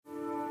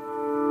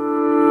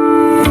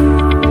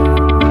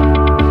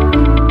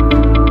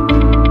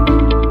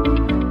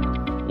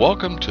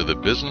Welcome to the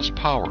Business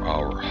Power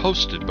Hour,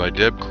 hosted by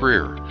Deb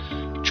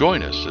Creer.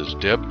 Join us as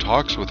Deb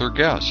talks with her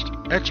guests,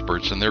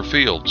 experts in their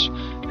fields,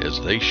 as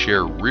they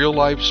share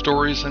real-life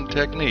stories and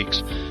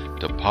techniques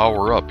to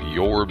power up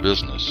your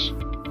business.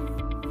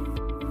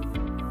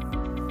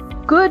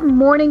 Good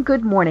morning,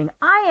 good morning.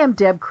 I am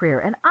Deb Creer,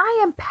 and I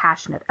am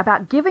passionate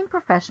about giving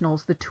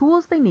professionals the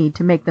tools they need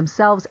to make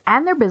themselves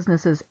and their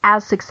businesses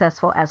as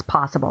successful as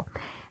possible.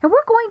 And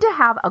we're going to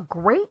have a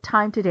great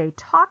time today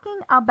talking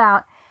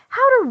about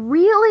how to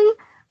really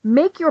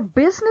make your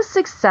business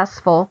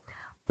successful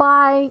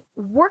by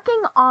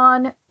working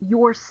on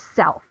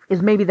yourself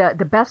is maybe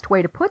the best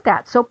way to put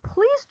that. So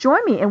please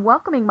join me in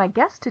welcoming my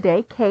guest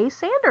today, Kay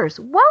Sanders.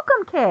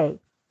 Welcome, Kay.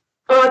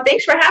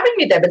 Thanks for having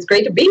me, Deb. It's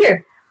great to be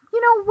here. You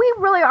know, we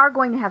really are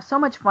going to have so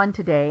much fun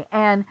today,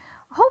 and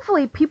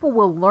hopefully people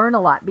will learn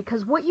a lot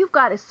because what you've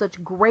got is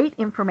such great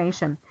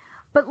information.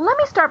 But let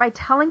me start by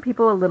telling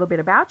people a little bit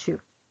about you.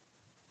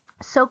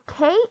 So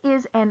Kay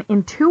is an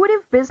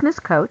intuitive business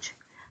coach,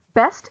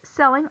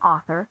 best-selling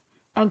author,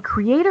 and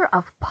creator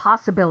of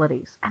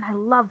possibilities. And I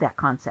love that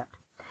concept.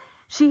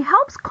 She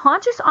helps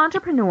conscious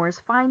entrepreneurs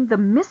find the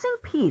missing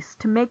piece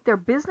to make their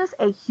business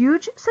a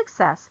huge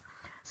success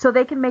so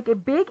they can make a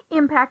big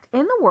impact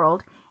in the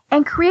world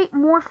and create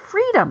more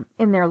freedom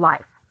in their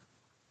life.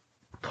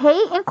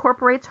 Kay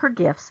incorporates her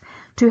gifts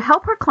to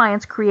help her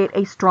clients create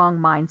a strong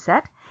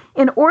mindset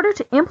in order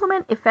to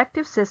implement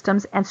effective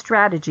systems and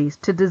strategies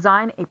to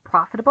design a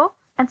profitable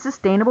and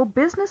sustainable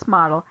business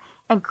model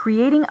and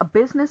creating a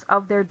business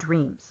of their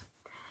dreams.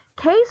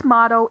 Kay's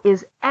motto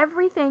is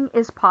 "Everything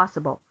is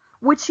possible,"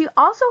 which she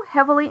also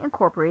heavily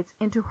incorporates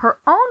into her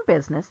own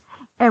business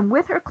and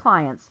with her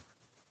clients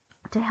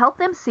to help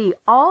them see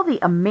all the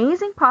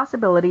amazing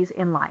possibilities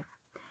in life.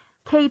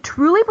 Kay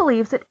truly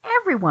believes that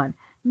everyone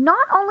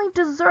not only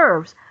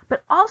deserves,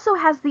 but also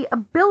has the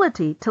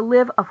ability to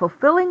live a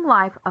fulfilling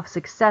life of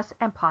success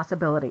and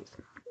possibilities.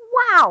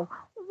 Wow!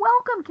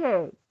 Welcome,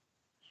 Kay.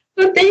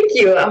 Well, thank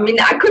you. I mean,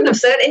 I couldn't have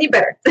said it any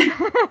better.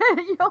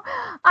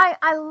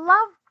 I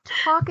love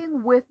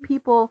talking with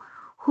people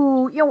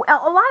who, a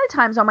lot of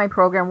times on my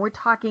program, we're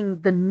talking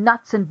the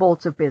nuts and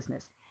bolts of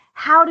business.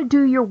 How to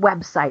do your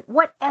website,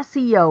 what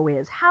SEO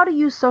is, how to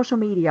use social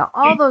media,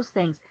 all those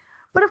things.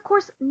 But of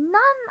course,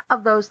 none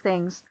of those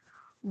things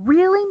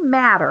really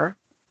matter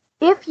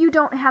if you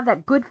don't have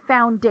that good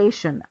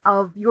foundation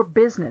of your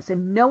business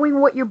and knowing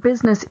what your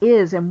business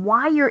is and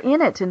why you're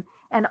in it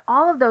and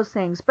all of those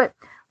things. But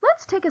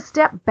let's take a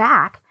step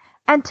back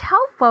and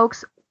tell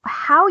folks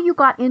how you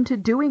got into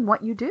doing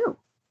what you do.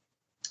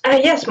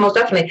 Yes, most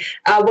definitely.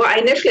 I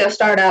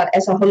started out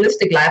as a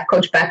holistic life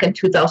coach back in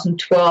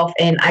 2012,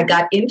 and I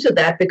got into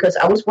that because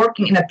I was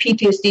working in a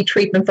PTSD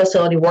treatment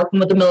facility, working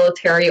with the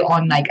military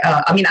on I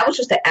was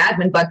just an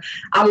admin, but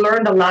I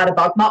learned a lot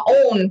about my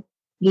own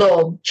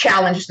little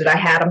challenges that I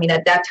had. I mean,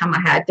 at that time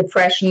I had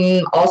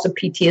depression, also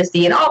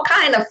PTSD, and all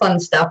kind of fun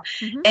stuff.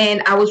 Mm-hmm.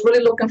 And I was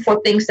really looking for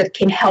things that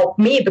can help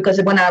me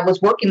because when I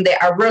was working there,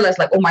 I realized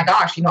oh my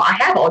gosh, I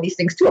have all these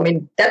things too. I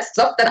mean, that's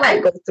stuff that I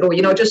go through,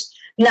 just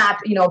not,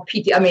 war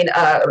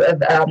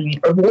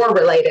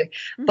related.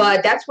 Mm-hmm.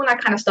 But that's when I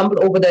kind of stumbled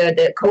over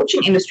the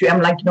coaching industry.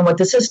 I'm like,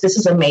 this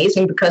is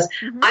amazing because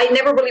mm-hmm. I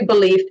never really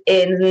believed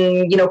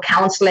in,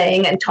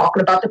 counseling and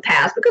talking about the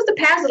past because the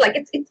past is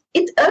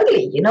it's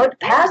ugly, the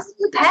past is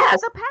the past.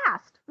 It's the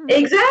past. Mm-hmm.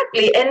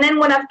 Exactly. And then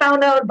when I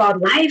found out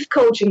about life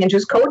coaching and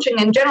just coaching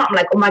in general, I'm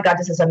like, oh my God,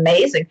 this is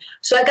amazing.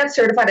 So I got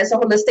certified as a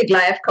holistic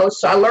life coach.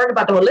 So I learned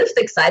about the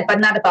holistic side, but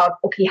not about,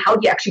 okay, how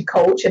do you actually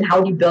coach and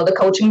how do you build a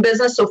coaching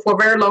business? So for a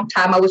very long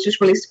time, I was just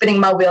really spinning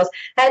my wheels.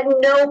 I had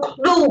no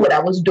clue what I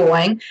was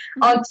doing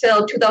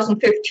until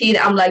 2015.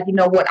 I'm like, you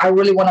know what? I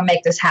really want to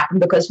make this happen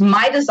because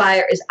my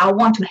desire is I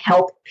want to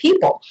help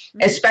people,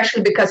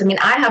 especially because,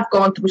 I have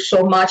gone through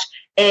so much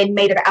and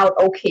made it out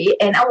okay.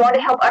 And I want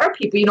to help other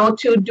people,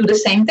 to do the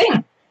same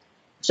thing.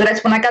 So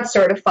that's when I got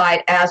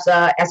certified as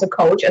a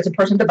coach, as a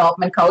personal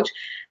development coach.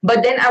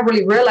 But then I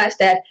really realized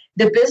that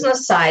the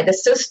business side, the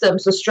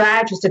systems, the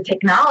strategies, the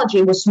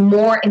technology was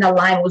more in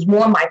alignment, was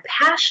more my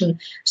passion.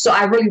 So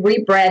I really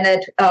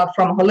rebranded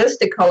from a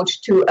holistic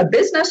coach to a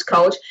business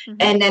coach. Mm-hmm.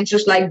 And then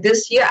just like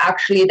this year,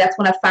 actually, that's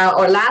when I found,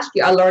 or last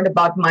year, I learned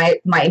about my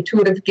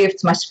intuitive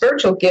gifts, my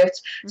spiritual gifts.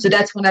 Mm-hmm. So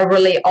that's when I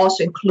really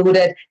also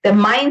included the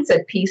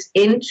mindset piece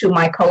into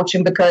my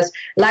coaching because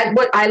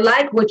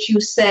what you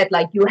said,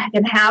 you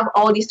can have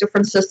all these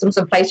different systems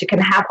in place. You can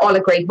have all a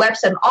great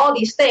website and all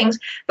these things.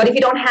 But if you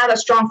don't have a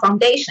strong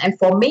foundation, and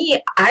for me,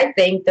 I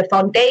think the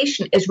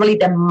foundation is really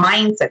the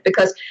mindset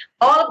because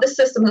all of the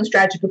systems and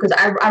strategies, because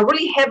I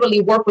really heavily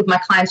work with my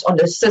clients on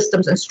the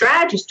systems and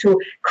strategies to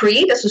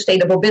create a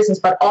sustainable business,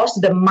 but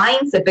also the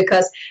mindset,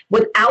 because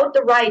without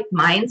the right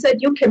mindset,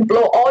 you can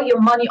blow all your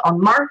money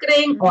on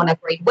marketing, on a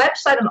great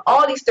website, and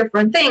all these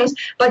different things,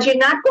 but you're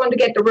not going to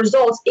get the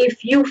results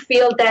if you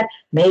feel that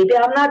maybe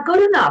I'm not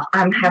good enough.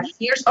 I have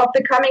fears of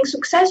becoming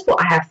successful.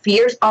 I have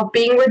fears of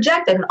being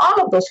rejected and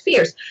all of those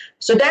fears.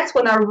 So that's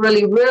when I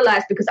really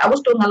realized, because I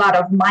was doing a lot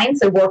of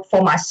mindset work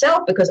for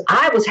myself because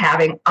I was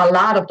having a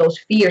lot of those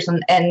fears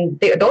and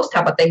those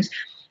type of things.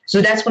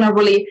 So that's when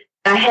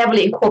I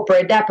heavily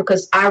incorporate that,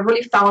 because I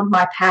really found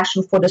my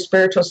passion for the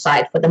spiritual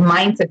side, for the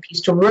mindset piece,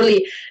 to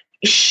really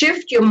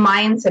shift your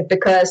mindset,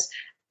 because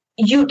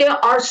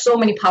there are so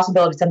many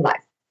possibilities in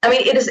life. I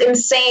mean, it is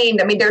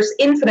insane. I mean, there's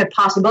infinite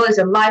possibilities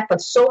in life,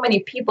 but so many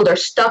people, they're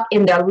stuck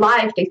in their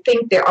life. They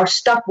think they are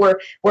stuck where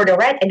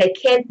they're at, and they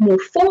can't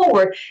move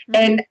forward. Mm-hmm.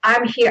 And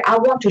I'm here. I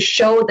want to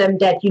show them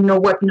that, you know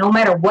what, no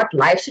matter what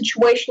life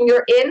situation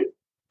you're in,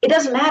 it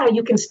doesn't matter.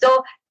 You can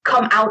still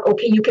come out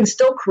okay. You can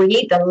still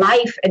create the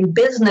life and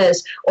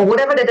business or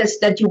whatever that is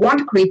that you want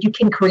to create. You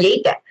can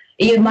create that.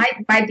 It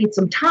might need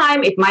some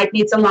time. It might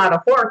need a lot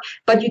of work,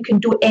 but you can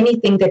do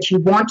anything that you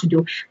want to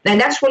do. And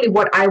that's really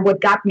what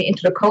got me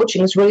into the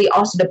coaching, is really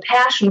also the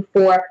passion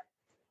for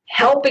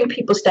helping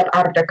people step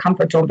out of their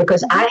comfort zone,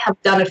 because I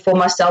have done it for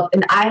myself,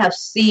 and I have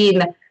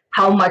seen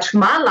how much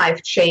my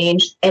life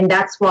changed. And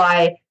that's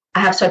why I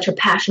have such a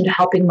passion to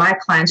helping my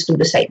clients do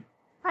the same.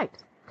 Right.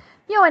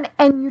 You know,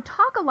 and you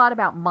talk a lot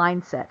about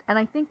mindset. And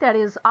I think that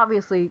is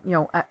obviously, you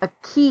know, a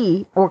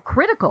key or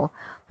critical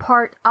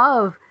part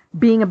of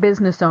being a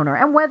business owner.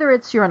 And whether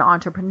it's you're an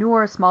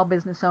entrepreneur, a small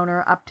business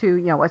owner, up to,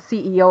 you know, a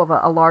CEO of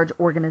a large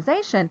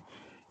organization,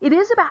 it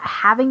is about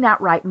having that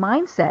right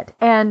mindset.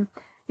 And,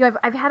 you know,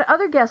 I've had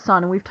other guests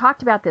on, and we've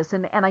talked about this,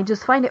 and I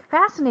just find it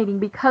fascinating,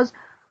 because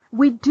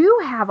we do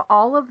have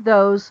all of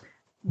those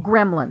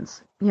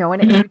gremlins, you know,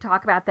 and you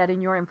talk about that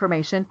in your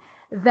information,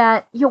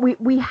 that, you know,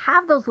 we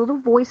have those little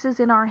voices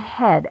in our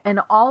head and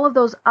all of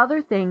those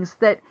other things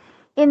that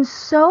in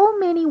so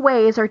many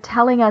ways are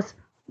telling us,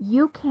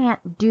 you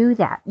can't do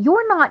that.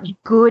 You're not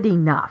good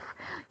enough.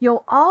 You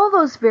know, all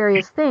those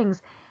various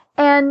things.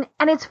 And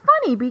it's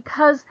funny,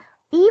 because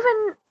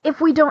even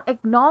if we don't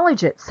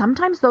acknowledge it,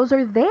 sometimes those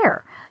are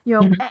there, you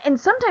know, and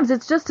sometimes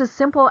it's just as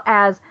simple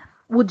as,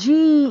 well,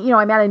 gee, you know,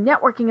 I'm at a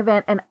networking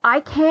event and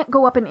I can't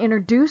go up and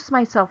introduce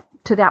myself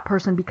to that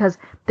person because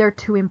they're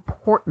too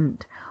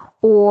important,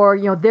 or,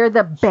 you know, they're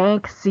the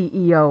bank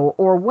CEO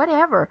or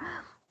whatever.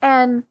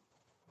 And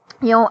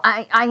you know,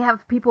 I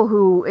have people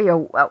who, you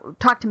know,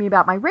 talk to me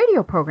about my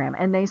radio program,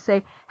 and they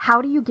say, how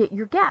do you get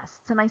your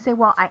guests? And I say,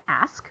 well, I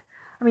ask.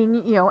 I mean,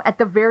 you know, at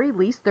the very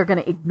least, they're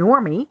going to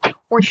ignore me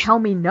or tell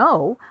me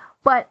no,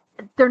 but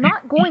they're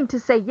not going to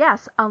say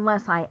yes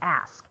unless I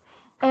ask.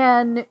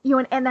 And, you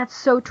know, and that's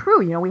so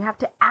true. You know, we have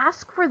to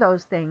ask for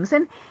those things.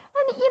 And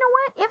you know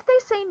what? If they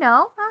say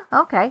no,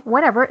 okay,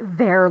 whatever,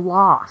 their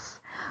loss.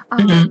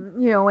 You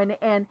know,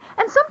 and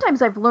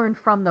sometimes I've learned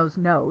from those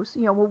no's,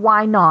 you know, well,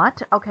 why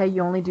not? Okay,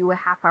 you only do a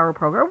half-hour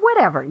program,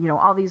 whatever, you know,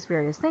 all these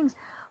various things.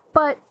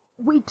 But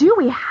we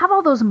have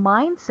all those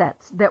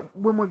mindsets that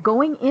when we're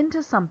going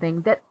into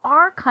something that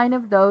are kind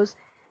of those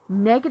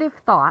negative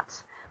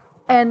thoughts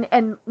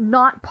and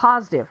not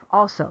positive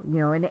also, you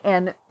know,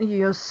 and you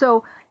know,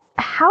 so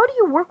how do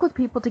you work with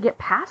people to get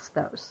past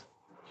those?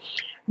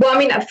 Well, I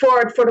mean,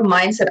 for the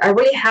mindset, I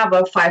really have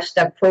a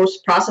 5-step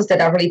process that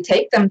I really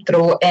take them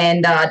through.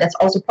 And that's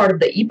also part of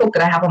the ebook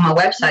that I have on my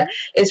website.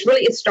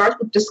 It starts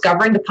with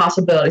discovering the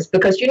possibilities,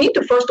 because you need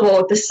to, first of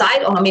all,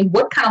 decide on, I mean,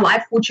 what kind of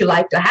life would you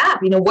like to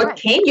have? You know, what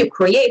can you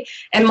create?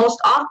 And most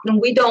often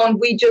we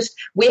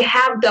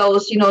have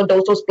those, you know,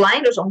 those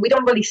blinders on. We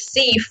don't really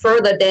see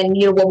further than,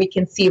 you know, what we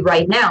can see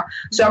right now.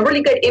 So I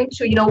really get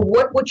into, you know,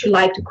 what would you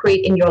like to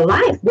create in your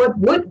life? What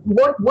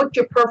would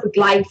your perfect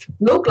life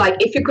look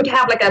like if you could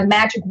have like a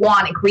magic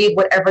wand and create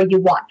whatever you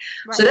want?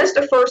 Right. So that's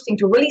the first thing,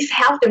 to really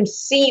help them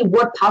see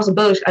what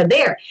possibilities are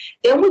there.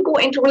 Then we go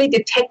into really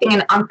detecting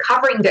and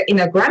uncovering the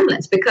inner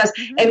gremlins, because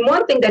and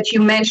one thing that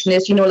you mentioned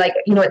is, you know, like,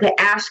 you know, they're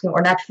asking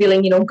or not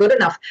feeling, you know, good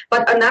enough.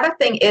 But another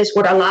thing is,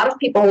 what a lot of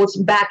people holds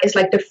back is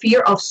like the fear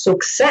of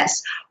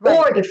success,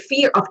 or the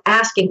fear of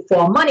asking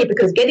for money,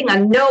 because getting a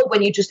no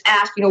when you just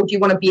ask, you know, do you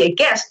want to be a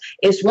guest,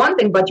 is one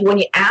thing, but when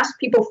you ask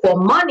people for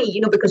money,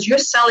 you know, because you're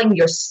selling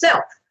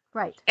yourself.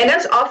 Right. And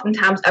that's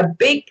oftentimes a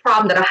big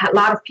problem that a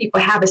lot of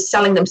people have, is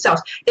selling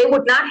themselves. They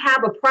would not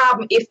have a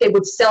problem if they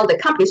would sell the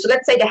company. So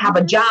let's say they have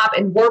a job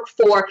and work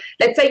for,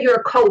 let's say you're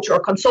a coach or a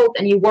consultant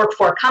and you work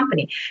for a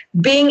company.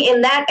 Being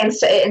in that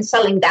and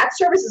selling that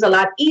service is a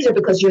lot easier,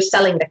 because you're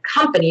selling the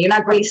company. You're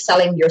not really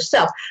selling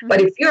yourself. But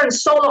if you're a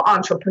solo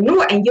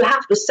entrepreneur and you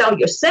have to sell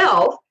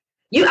yourself,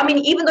 I mean,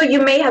 even though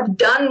you may have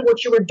done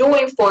what you were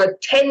doing for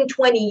 10,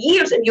 20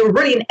 years and you're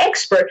really an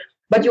expert,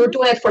 but you were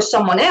doing it for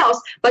someone else,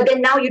 but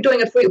then now you're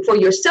doing it for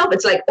yourself.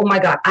 It's like, oh my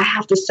God, I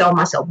have to sell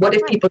myself. What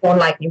if people don't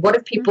like me? What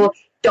if people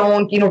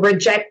don't, you know,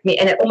 reject me?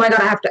 And then, oh my God,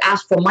 I have to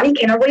ask for money.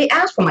 Can I really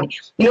ask for money?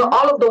 You know,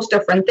 all of those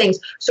different things.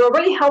 So I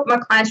really help my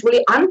clients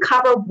really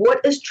uncover what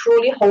is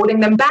truly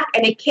holding them back.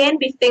 And it can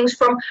be things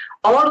from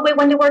all the way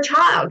when they were a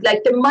child,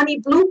 like the money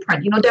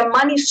blueprint. You know, their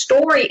money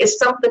story is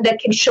something that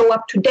can show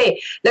up today.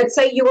 Let's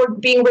say you were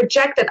being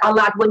rejected a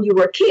lot when you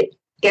were a kid.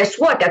 Guess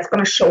what? That's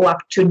going to show up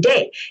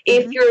today.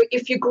 If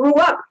you grew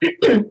up,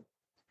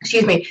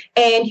 excuse me,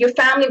 and your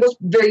family was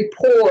very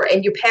poor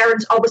and your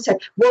parents always said,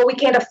 well, we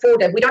can't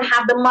afford it. We don't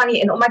have the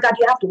money. And oh my God,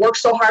 you have to work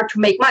so hard to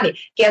make money.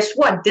 Guess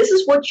what? This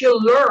is what you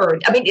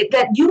learned. I mean,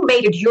 that you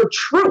made it your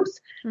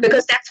truth,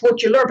 because that's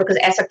what you learned. Because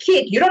as a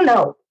kid, you don't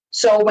know.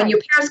 So when your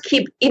parents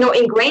keep,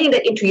 ingraining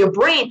that into your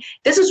brain,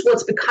 this is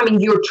what's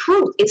becoming your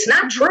truth. It's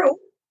not true.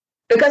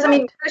 Because,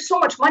 there's so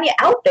much money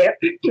out there,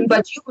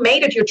 but you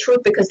made it your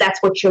truth because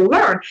that's what you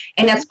learn.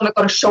 And that's not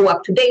going to show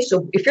up today.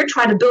 So if you're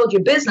trying to build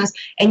your business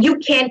and you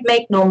can't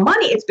make no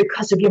money, it's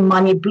because of your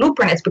money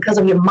blueprint. It's because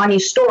of your money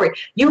story.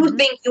 You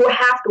think you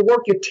have to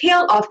work your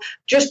tail off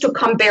just to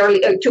come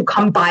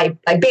by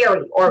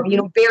barely, or,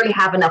 barely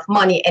have enough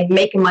money, and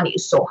making money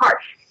is so hard.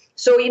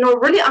 So,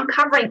 really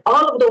uncovering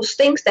all of those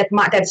things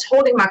that's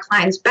holding my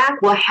clients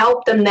back will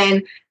help them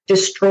then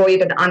destroy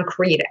it and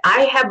uncreate it.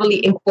 I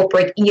heavily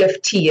incorporate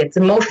EFT. It's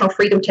emotional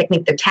freedom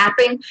technique, the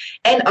tapping,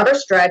 and other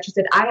strategies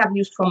that I have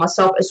used for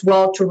myself as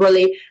well to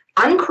really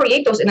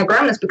uncreate those inner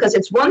gremlins, because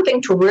it's one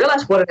thing to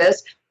realize what it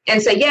is and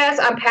say, yes,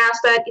 I'm past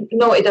that.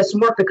 No, it doesn't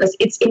work because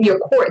it's in your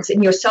core. It's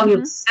in your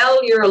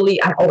cellularly,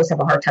 I always have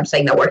a hard time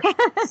saying that word,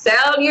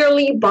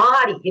 cellularly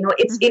body.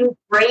 It's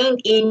ingrained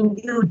in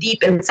you,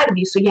 deep inside of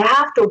you. So you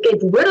have to get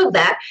rid of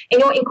that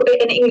and,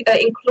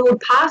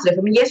 include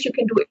positive. Yes, you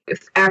can do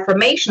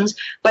affirmations,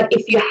 but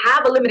if you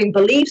have a limiting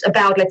beliefs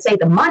about, let's say,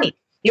 the money,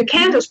 you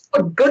can't just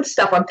put good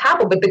stuff on top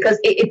of it because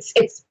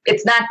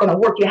it's not going to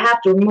work. You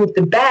have to remove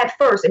the bad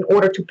first in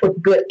order to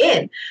put good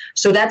in.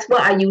 So that's why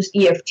I use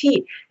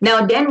EFT.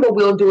 Now, then what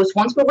we'll do is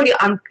once we really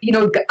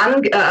uncreated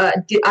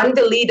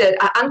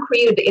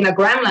the inner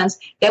gremlins,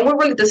 then we'll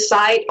really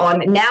decide on,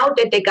 now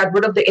that they got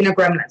rid of the inner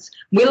gremlins,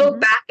 we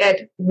look back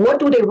at what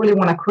do they really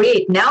want to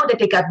create now that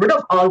they got rid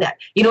of all that.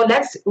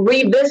 Let's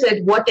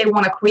revisit what they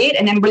want to create,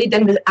 and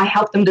then I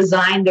help them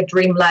design the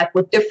dream life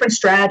with different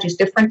strategies,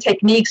 different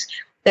techniques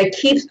that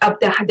keeps up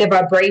the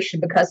vibration.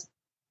 Because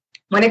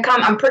when it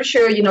comes, I'm pretty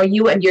sure,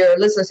 you and your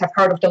listeners have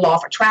heard of the law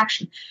of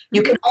attraction.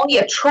 You can only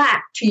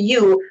attract to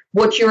you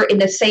what you're in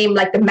the same,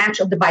 like the match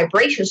of the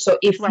vibration. So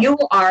if you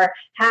are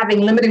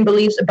having limiting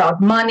beliefs about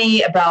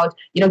money, about,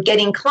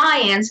 getting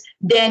clients,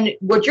 then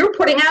what you're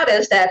putting out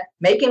is that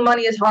making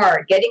money is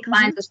hard, getting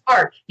clients is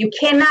hard. You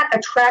cannot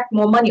attract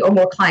more money or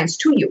more clients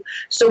to you.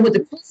 So with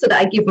the tools that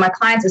I give my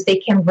clients is they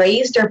can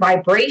raise their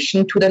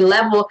vibration to the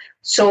level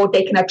so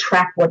they can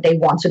attract what they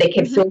want, so they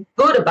can feel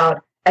good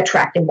about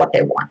attracting what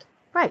they want.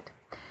 Right.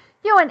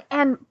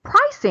 And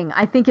pricing,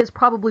 I think, is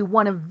probably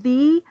one of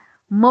the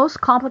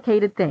most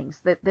complicated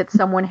things that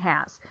someone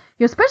has,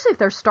 especially if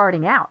they're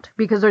starting out,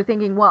 because they're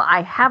thinking, well,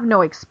 I have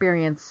no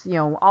experience,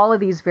 all of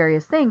these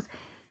various things.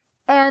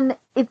 And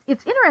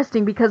it's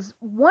interesting because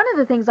one of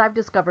the things I've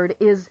discovered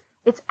is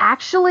it's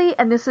actually,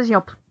 and this is,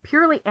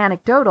 purely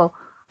anecdotal,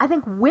 I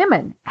think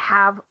women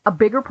have a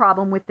bigger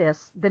problem with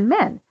this than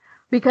men,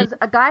 because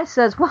a guy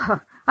says,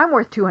 well, I'm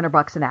worth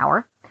 $200 an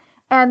hour.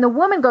 And the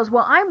woman goes,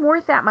 well, I'm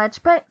worth that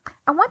much, but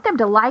I want them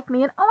to like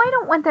me, and I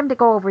don't want them to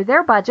go over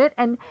their budget,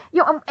 and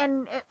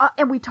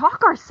and we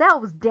talk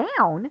ourselves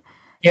down,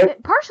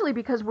 partially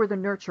because we're the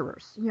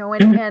nurturers,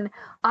 and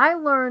I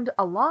learned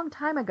a long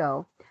time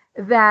ago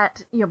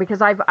that because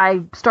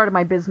I started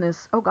my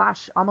business,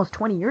 almost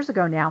 20 years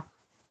ago now,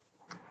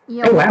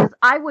 because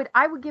I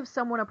would give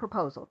someone a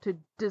proposal to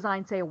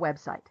design, say, a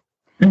website,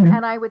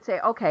 and I would say,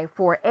 okay,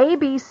 for A,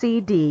 B,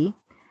 C, D,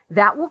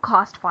 that will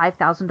cost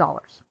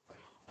 $5,000.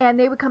 And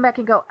they would come back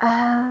and go,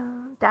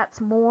 oh, that's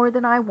more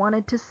than I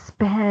wanted to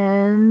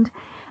spend.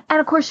 And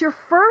of course, your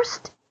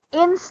first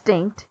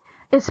instinct,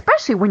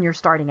 especially when you're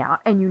starting out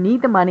and you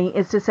need the money,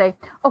 is to say,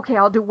 okay,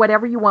 I'll do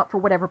whatever you want for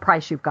whatever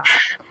price you've got.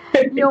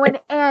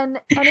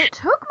 And it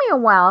took me a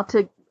while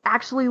to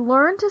actually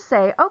learn to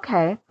say,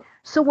 okay,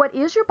 so what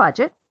is your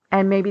budget?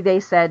 And maybe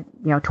they said,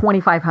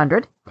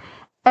 $2,500.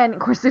 And of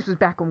course, this was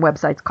back when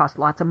websites cost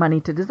lots of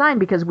money to design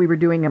because we were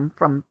doing them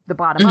from the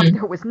bottom up.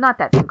 There was not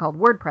that thing called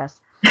WordPress.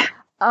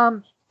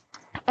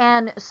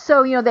 And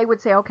so, they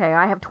would say, okay,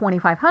 I have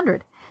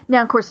 $2,500.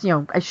 Now, of course,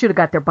 I should have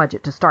got their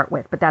budget to start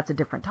with, but that's a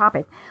different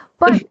topic.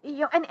 But,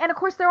 and of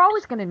course, they're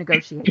always going to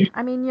negotiate.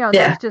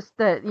 There's just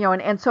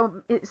and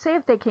so say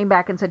if they came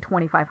back and said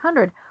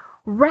 $2,500,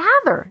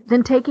 rather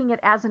than taking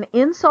it as an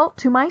insult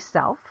to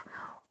myself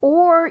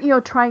or,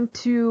 trying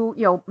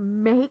to,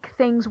 make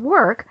things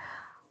work,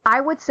 I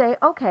would say,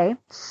 okay,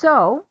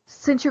 so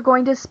since you're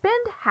going to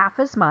spend half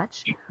as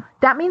much,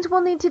 that means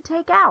we'll need to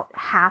take out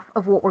half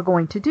of what we're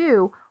going to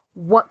do.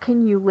 What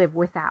can you live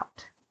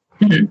without?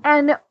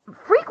 And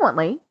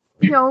frequently,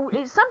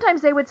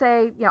 sometimes they would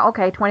say,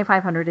 okay,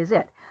 $2,500 is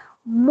it.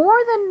 More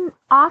than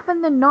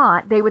often than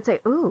not, they would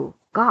say, ooh,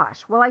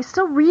 gosh, well, I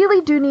still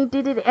really do need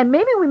it. And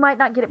maybe we might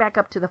not get it back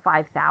up to the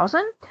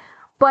 5,000,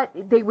 but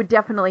they would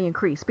definitely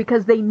increase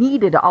because they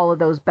needed all of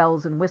those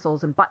bells and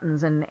whistles and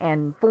buttons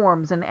and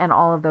forms and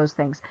all of those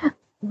things.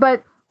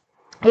 But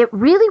it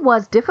really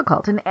was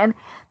difficult. And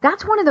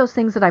that's one of those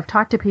things that I've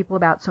talked to people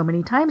about so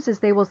many times is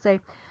they will say,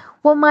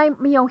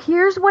 well,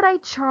 here's what I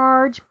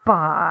charge,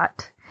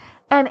 but,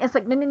 and it's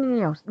like,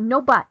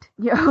 no, but,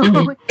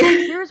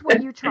 here's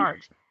what you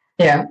charge.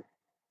 Yeah.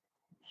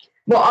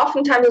 Well,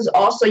 oftentimes it's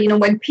also,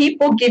 when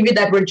people give you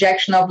that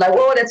rejection of like,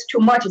 oh, that's too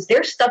much,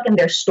 they're stuck in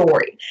their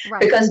story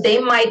because they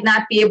might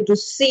not be able to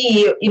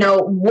see,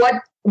 what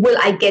will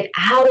I get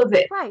out of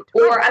it? Right.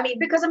 Or, right. I mean,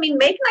 because, I mean,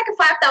 making like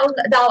a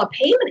 $5,000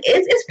 payment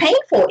is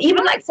painful.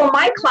 Even like for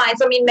my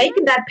clients, I mean,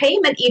 making that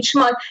payment each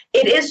month,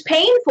 it is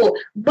painful.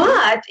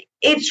 But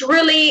it's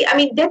really, I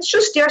mean, that's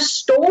just their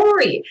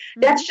story.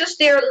 That's just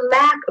their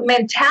lack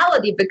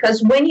mentality.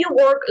 Because when you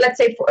work, let's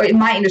say in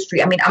my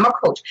industry, I mean, I'm a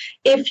coach.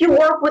 If you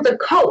work with a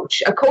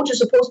coach is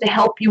supposed to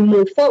help you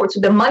move forward. So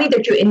the money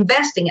that you're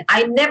investing,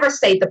 I never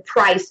say the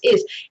price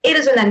is. It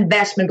is an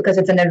investment because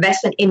it's an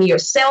investment in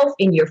yourself,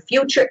 in your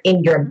future,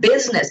 in your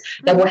business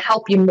that will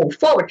help you move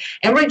forward.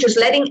 And really just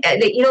letting,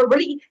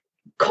 really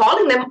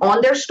calling them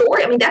on their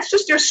story. I mean, that's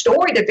just their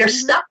story that they're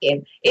stuck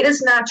in. It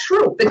is not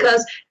true,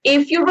 because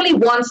if you really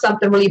want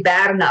something really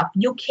bad enough,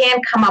 you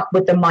can come up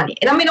with the money.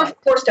 And I mean, of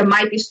course, there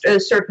might be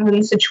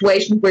certain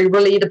situations where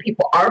really the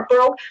people are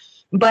broke.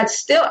 But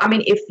still, I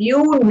mean, if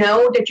you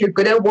know that you're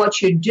good at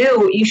what you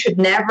do, you should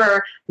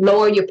never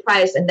lower your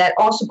price. And that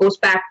also goes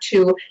back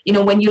to,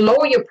 when you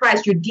lower your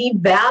price, you're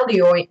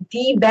devaluing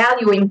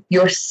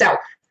yourself.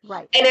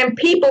 Right. And then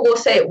people will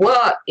say,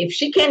 well, if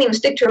she can't even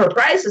stick to her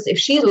prices, if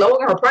she's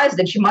lowering her prices,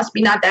 then she must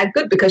be not that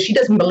good because she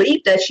doesn't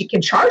believe that she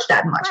can charge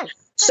that much. Right.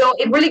 So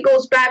it really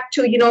goes back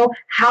to,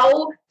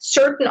 how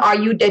certain are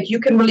you that you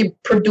can really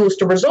produce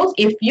the results?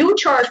 If you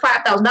charge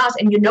 $5,000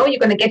 and you're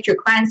going to get your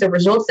clients the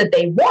results that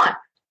they want,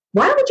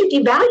 why would you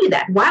devalue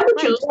that? Why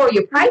would you lower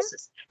your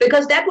prices?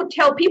 Because that would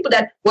tell people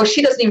that, well,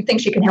 she doesn't even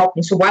think she can help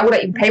me. So why would I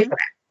even pay for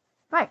that?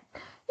 Right.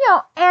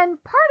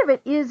 And part of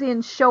it is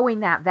in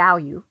showing that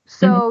value.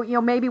 So,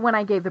 maybe when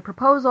I gave the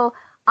proposal,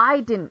 I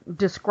didn't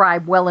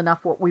describe well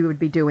enough what we would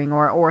be doing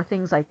or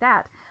things like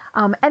that.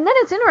 And then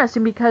it's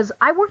interesting because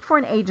I worked for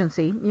an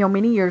agency,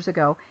 many years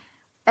ago,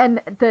 and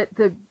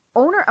the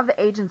owner of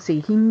the agency,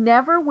 he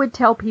never would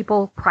tell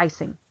people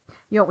pricing.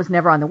 It was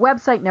never on the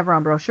website, never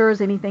on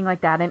brochures, anything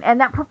like that. And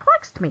that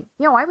perplexed me.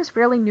 I was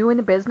fairly new in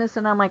the business,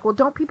 and I'm like, well,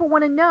 don't people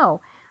want to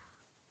know?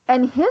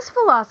 And his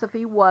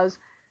philosophy was,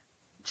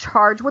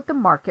 charge what the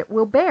market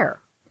will bear,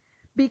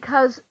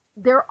 because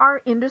there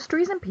are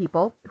industries and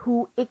people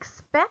who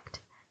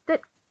expect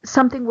that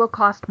something will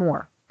cost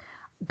more.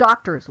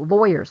 Doctors,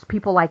 lawyers,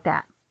 people like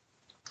that.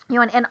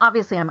 And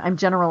obviously I'm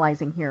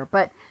generalizing here,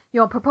 but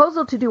a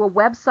proposal to do a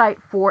website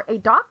for a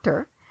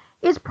doctor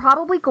is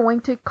probably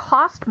going to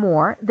cost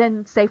more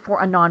than, say,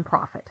 for a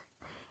nonprofit.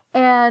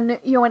 And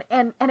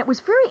and it was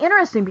very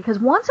interesting because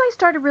once I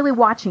started really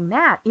watching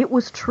that, it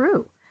was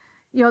true.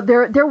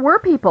 There were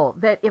people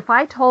that if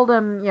I told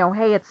them,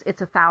 hey, it's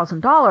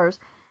 $1,000,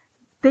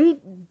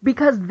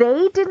 because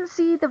they didn't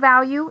see the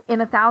value in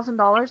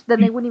 $1,000, then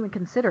they wouldn't even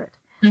consider it.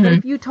 But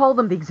if you told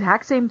them the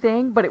exact same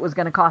thing, but it was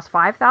going to cost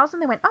 $5,000,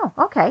 they went, oh,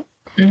 okay.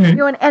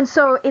 And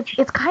so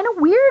it's kind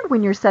of weird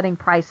when you're setting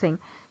pricing,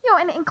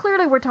 and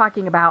clearly we're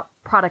talking about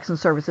products and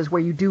services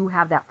where you do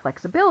have that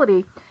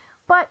flexibility.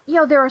 But,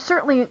 there are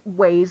certainly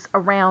ways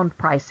around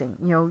pricing.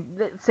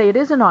 Say it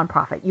is a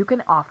nonprofit. You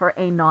can offer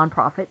a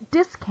nonprofit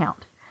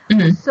discount.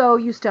 So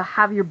you still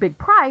have your big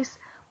price,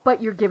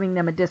 but you're giving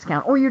them a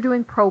discount. Or you're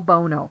doing pro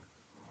bono.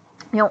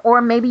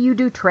 Or maybe you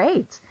do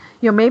trades.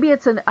 Maybe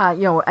it's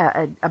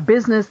a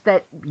business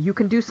that you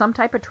can do some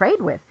type of trade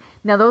with.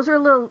 Now, those are a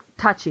little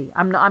touchy.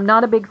 I'm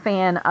not a big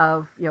fan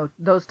of,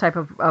 those type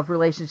of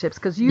relationships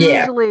because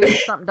usually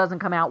something doesn't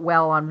come out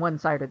well on one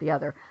side or the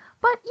other.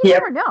 But you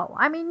never know.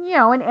 I mean,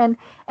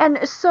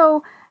 and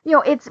so,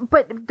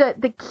 but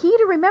the key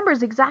to remember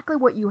is exactly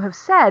what you have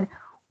said.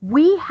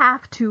 We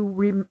have to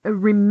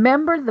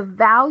remember the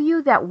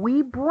value that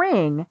we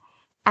bring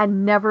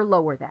and never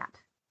lower that.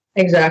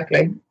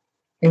 Exactly.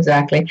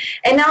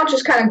 And now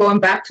just kind of going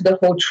back to the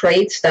whole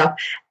trade stuff,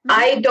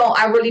 I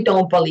really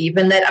don't believe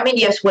in that. I mean,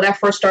 yes, when I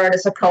first started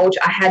as a coach,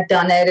 I had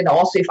done it. And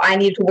also if I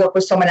needed to work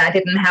with someone, I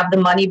didn't have the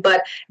money.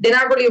 But then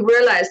I really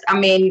realized, I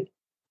mean,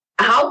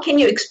 how can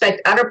you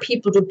expect other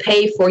people to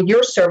pay for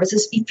your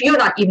services if you're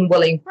not even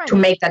willing to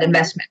make that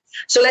investment?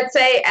 So let's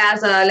say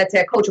as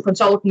a coach or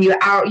consultant,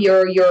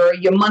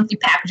 your monthly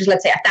package is,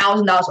 let's say,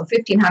 $1,000 or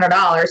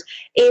 $1,500.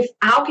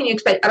 How can you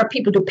expect other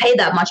people to pay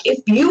that much if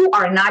you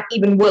are not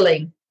even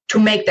willing to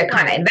make that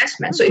kind of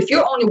investment? So if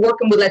you're only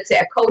working with, let's say,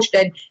 a coach,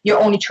 then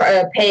you're only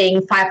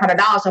paying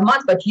 $500 a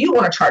month, but you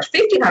want to charge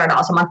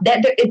 $1,500 a month,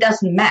 it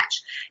doesn't match.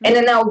 And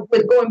then now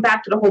with going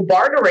back to the whole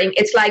bartering,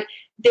 it's like,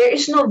 there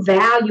is no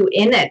value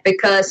in it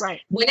because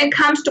when it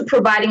comes to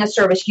providing a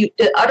service,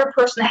 the other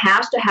person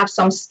has to have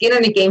some skin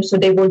in the game so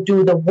they will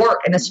do the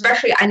work. And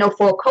especially, I know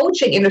for a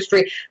coaching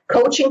industry,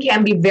 coaching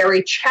can be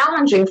very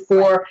challenging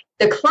for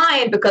the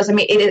client because, I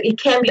mean, it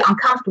can be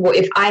uncomfortable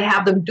if I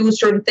have them do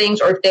certain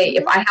things or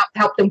if I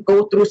help them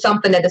go through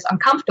something that is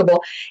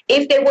uncomfortable.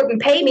 If they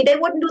wouldn't pay me, they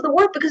wouldn't do the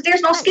work because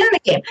there's no skin in the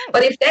game.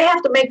 But if they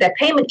have to make that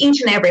payment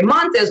each and every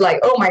month, it's like,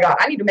 oh my God,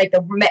 I need to make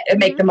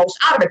the most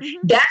out of it.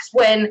 That's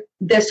when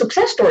the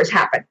success stories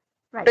happen.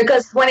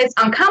 Because when it's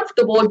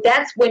uncomfortable,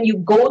 that's when you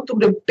go through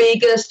the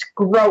biggest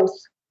growth.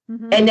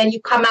 And then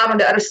you come out on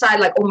the other side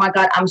like, oh my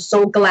God, I'm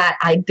so glad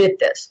I did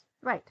this.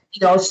 Right.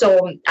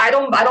 So I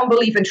don't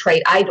believe in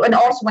trade. And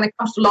also when it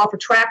comes to law of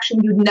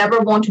attraction, you never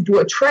want to do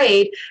a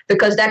trade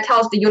because that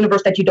tells the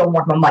universe that you don't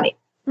want more money.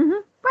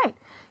 Right.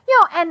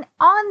 And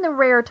on the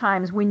rare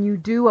times when you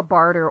do a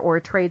barter or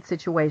a trade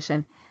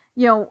situation,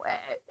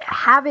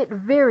 have it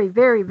very,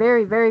 very,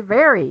 very, very,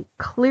 very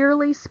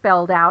clearly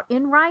spelled out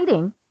in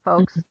writing,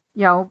 folks,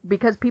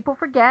 because people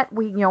forget,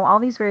 all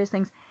these various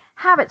things,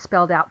 have it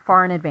spelled out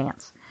far in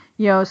advance,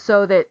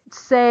 so that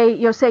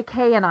say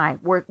Kay and I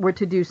were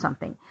to do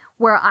something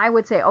where I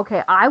would say,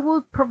 okay, I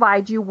will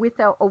provide you with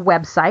a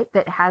website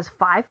that has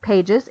 5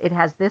 pages. It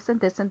has this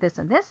and this and this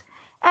and this.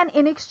 And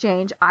in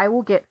exchange, I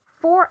will get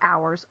 4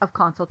 hours of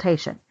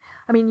consultation.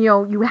 I mean,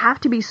 you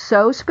have to be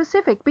so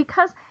specific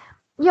because,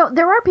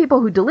 there are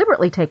people who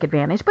deliberately take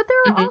advantage, but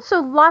there are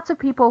also lots of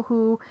people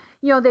who,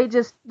 they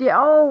just,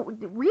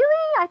 really?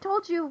 I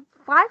told you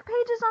 5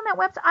 pages on that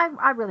website?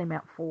 I really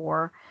meant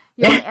 4,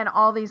 and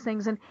all these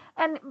things. And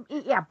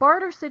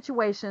barter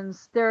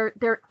situations, they're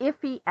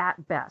iffy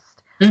at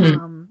best.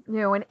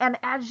 And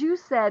as you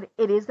said,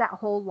 it is that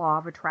whole law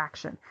of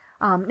attraction.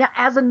 Now,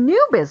 as a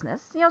new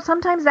business,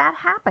 sometimes that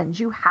happens.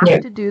 You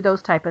have to do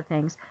those type of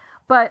things.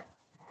 But,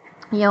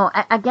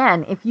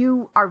 again, if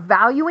you are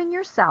valuing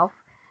yourself,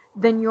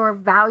 then you're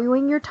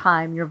valuing your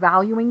time, you're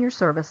valuing your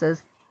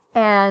services,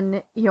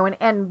 and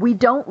and we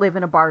don't live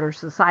in a barter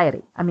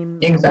society. I mean,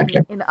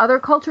 exactly. In other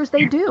cultures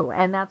they do,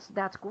 and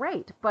that's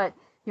great. But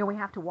we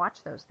have to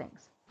watch those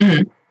things.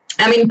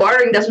 I mean,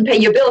 bartering doesn't pay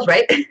your bills,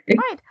 right?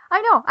 Right.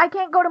 I know. I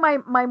can't go to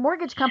my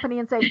mortgage company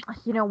and say,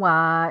 you know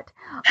what,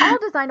 I'll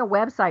design a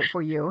website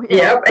for you.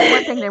 Yep.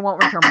 One thing, they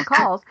won't return my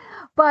calls.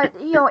 But,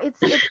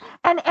 it's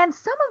and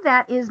some of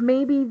that is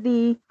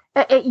maybe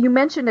you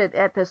mentioned it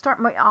at the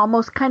start,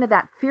 almost kind of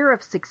that fear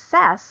of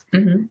success.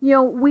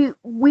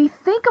 We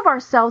think of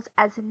ourselves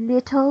as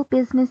little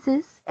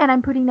businesses, and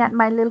I'm putting that in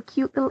my little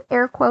cute little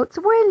air quotes.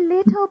 We're a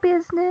little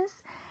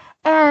business.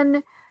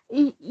 And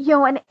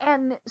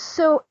and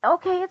so,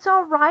 okay, it's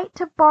all right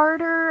to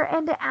barter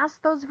and to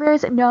ask those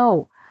various,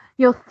 no,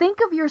 think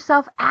of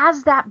yourself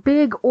as that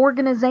big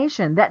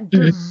organization that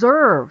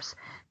deserves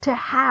to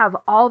have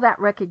all that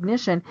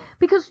recognition,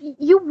 because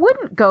you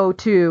wouldn't go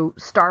to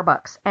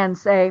Starbucks and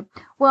say,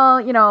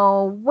 well,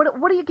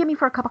 what do you give me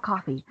for a cup of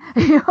coffee?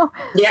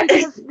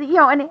 Because,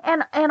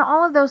 and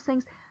all of those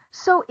things.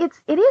 So it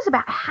is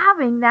about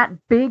having that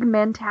big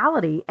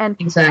mentality. And,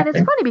 exactly. And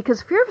it's funny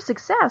because fear of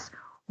success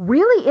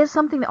really is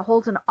something that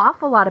holds an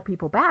awful lot of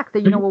people back.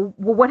 That, well,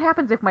 what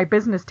happens if my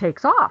business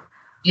takes off?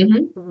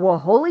 Well,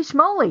 holy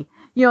schmoly.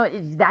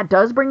 That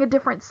does bring a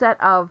different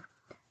set of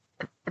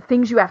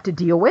things you have to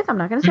deal with. I'm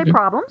not going to say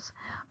problems.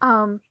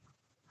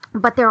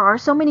 But there are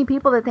so many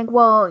people that think,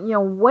 well,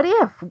 what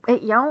if,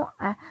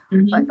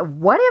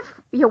 what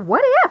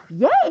if,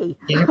 yay.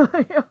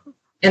 Yeah.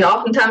 And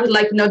oftentimes,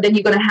 then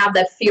you're going to have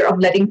that fear of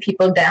letting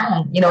people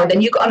down,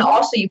 then you're going to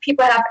also,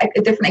 people have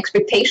different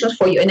expectations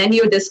for you. And then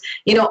you're this,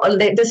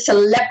 this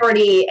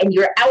celebrity, and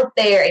you're out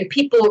there, and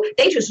people,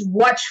 they just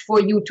watch for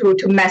you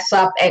to mess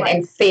up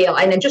and fail,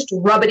 and then just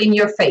rub it in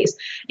your face.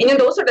 And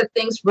those are the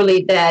things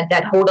really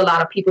that hold a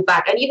lot of people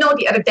back. And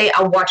the other day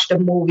I watched a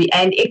movie,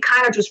 and it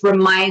kind of just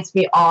reminds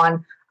me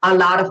on a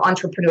lot of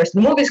entrepreneurs.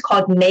 The movie is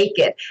called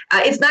Naked.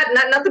 It's not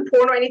the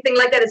porn or anything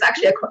like that. It's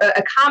actually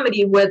a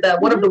comedy with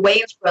one of the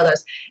Wayans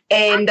brothers.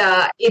 And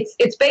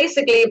it's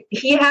basically,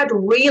 he had to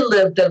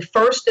relive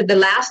the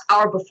last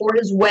hour before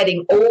his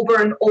wedding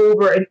over and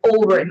over and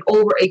over and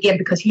over again,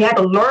 because he had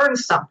to learn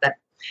something.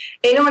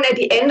 And at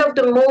the end of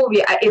the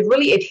movie,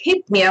 it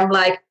hit me. I'm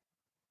like,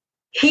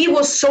 he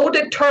was so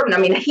determined. I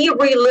mean, he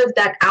relived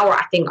that hour,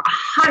 I think,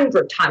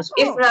 100 times,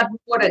 if not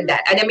more than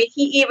that. And I mean,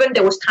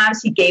 there was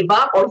times he gave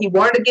up, or he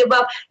wanted to give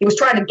up. He was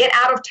trying to get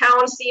out of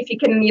town, see if he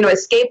can,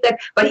 escape that.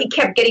 But he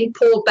kept getting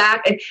pulled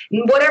back. And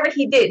whatever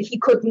he did, he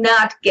could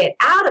not get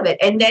out of it.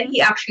 And then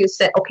he actually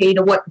said, okay, you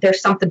know what?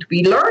 There's something to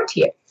be learned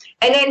here.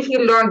 And then he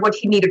learned what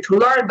he needed to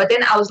learn. But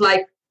then I was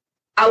like,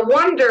 I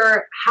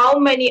wonder how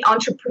many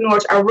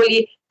entrepreneurs are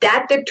really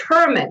that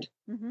determined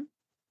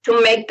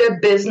to make their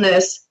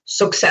business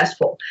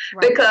successful.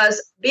 Right.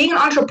 Because being an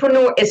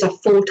entrepreneur is a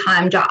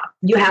full-time job.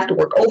 You have to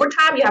work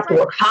overtime. You have to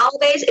work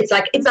holidays. It's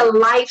a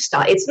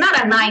lifestyle. It's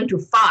not a 9 to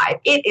 5.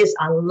 It is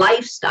a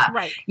lifestyle.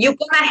 Right. You're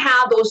going to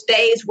have those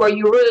days where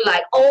you're really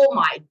like, oh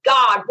my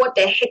God, what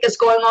the heck is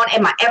going on?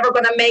 Am I ever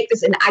going to make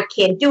this? And I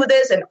can't do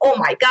this. And oh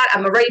my God,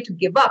 I'm ready to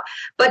give up.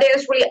 But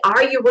there's really,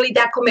 are you really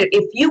that committed?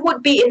 If you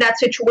would be in that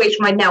situation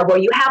right now where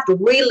you have to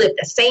relive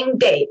the same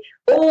day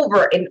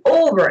over and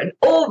over and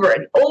over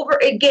and over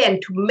again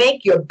to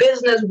make your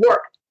business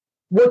work,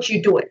 would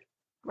you do it?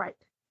 Right.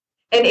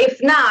 And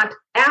if not,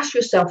 ask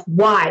yourself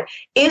why.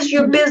 Is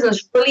your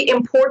business really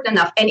important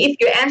enough? And if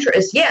your answer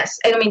is yes,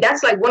 and I mean,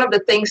 that's like one of the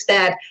things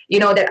that,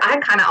 that I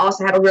kind of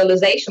also had a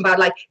realization about,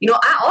 like,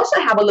 I also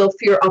have a little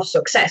fear of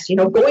success,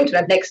 going to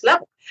that next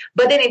level.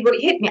 But then it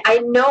really hit me. I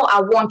know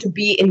I want to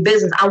be in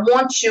business.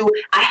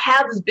 I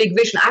have this big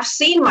vision. I've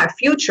seen my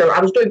future.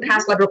 I was doing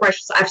past life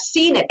regressions. I've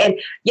seen it. And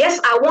yes,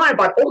 I want it,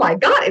 but oh my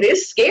God, it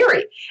is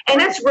scary. And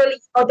that's really,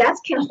 that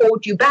can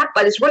hold you back.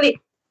 But it's really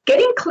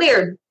getting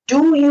clear.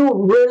 do you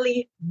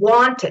really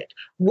want it?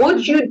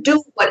 Would you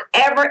do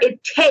whatever it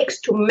takes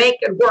to make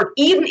it work?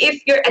 Even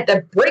if you're at the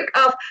brink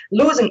of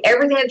losing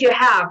everything that you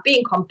have,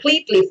 being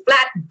completely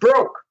flat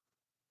broke,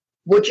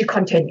 would you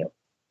continue?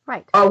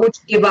 Right. Or would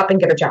you give up and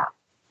get a job?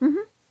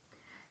 Mm-hmm.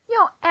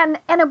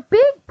 And a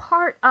big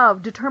part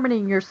of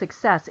determining your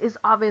success is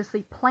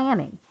obviously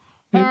planning.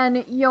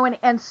 Mm-hmm.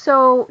 And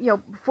so,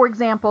 for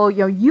example,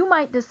 you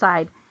might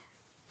decide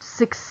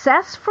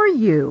success for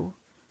you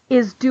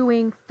is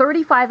doing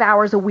 35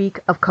 hours a week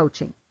of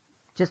coaching,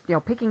 just,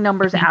 picking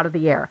numbers out of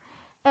the air.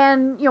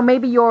 And,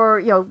 maybe you're,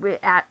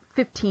 at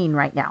 15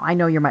 right now. I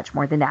know you're much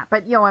more than that,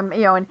 but,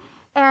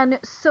 and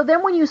so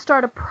then when you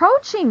start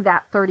approaching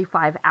that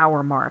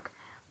 35-hour mark,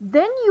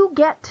 then you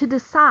get to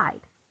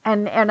decide.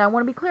 And I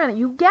want to be clear on that.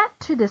 You get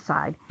to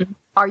decide,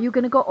 are you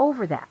going to go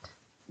over that?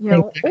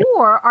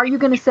 Or are you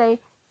going to say,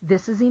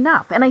 this is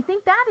enough? And I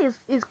think that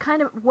is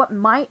kind of what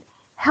might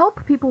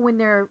help people when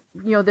they're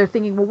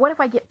thinking, well, what if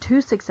I get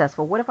too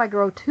successful? What if I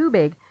grow too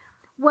big?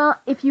 Well,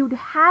 if you'd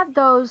had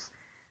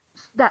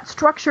that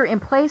structure in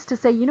place to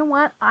say, you know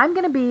what, I'm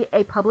going to be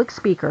a public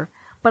speaker,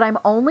 but I'm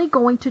only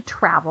going to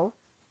travel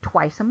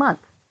twice a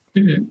month.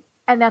 Mm-hmm.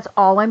 And that's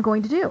all I'm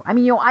going to do. I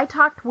mean, I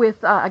talked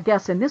with a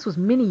guest, and this was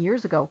many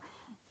years ago.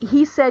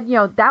 He said,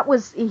 that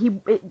was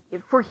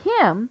for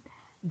him,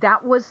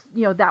 that was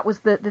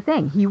the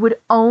thing. He would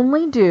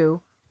only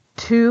do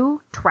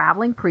 2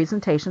 traveling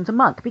presentations a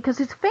month because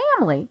his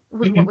family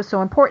was what was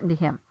so important to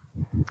him.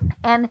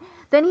 And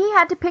then he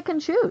had to pick and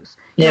choose.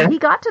 Yeah. He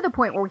got to the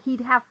point where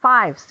he'd have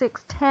 5,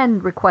 6,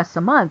 10 requests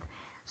a month.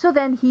 So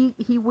then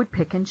he would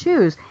pick and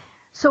choose.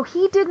 So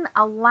he didn't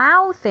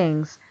allow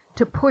things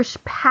to push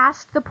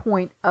past the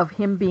point of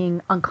him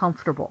being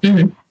uncomfortable.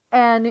 Mm-hmm.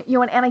 And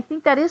and I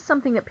think that is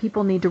something that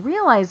people need to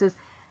realize is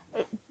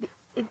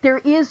there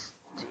is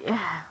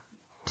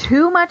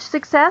too much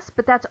success,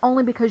 but that's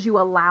only because you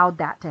allowed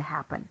that to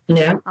happen.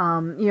 Yeah.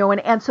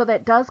 And so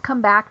that does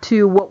come back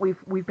to what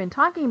we've been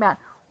talking about.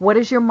 What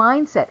is your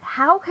mindset?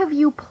 How have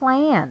you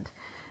planned?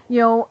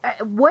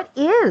 What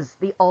is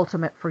the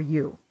ultimate for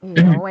you?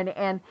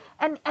 And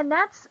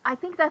I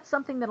think that's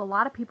something that a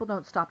lot of people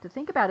don't stop to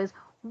think about is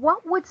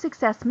what would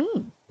success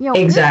mean?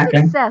 Exactly.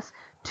 Is success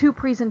 2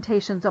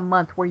 presentations a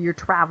month where you're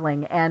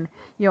traveling and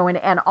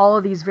all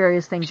of these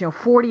various things,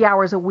 40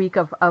 hours a week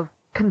of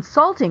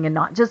consulting and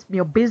not just,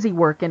 busy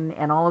work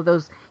and all of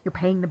those, you're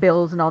paying the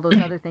bills and all those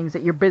other things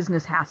that your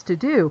business has to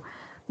do,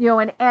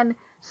 and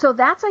so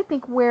that's, I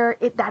think, where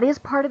that is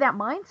part of that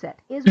mindset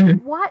is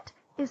what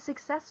is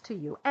success to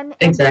you and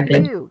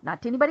exactly. to you,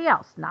 not to anybody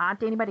else,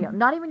 not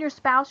even your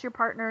spouse, your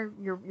partner,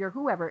 your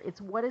whoever.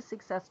 It's what is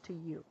success to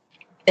you.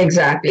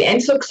 Exactly.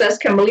 And success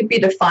can really be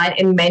defined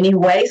in many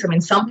ways. I mean,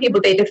 some people,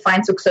 they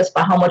define success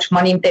by how much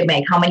money they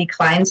make, how many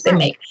clients they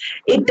make.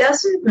 It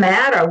doesn't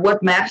matter.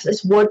 What matters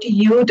is what do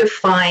you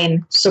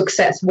define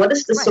success? What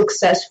is the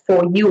success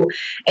for you?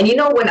 And,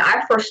 when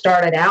I first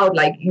started out,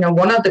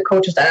 one of the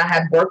coaches that I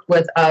had worked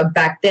with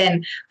back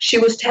then, she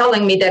was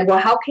telling me that, well,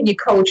 how can you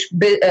coach,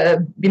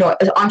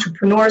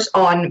 entrepreneurs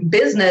on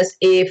business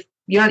if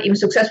you're not even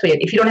successful yet,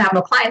 if you don't have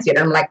no clients yet?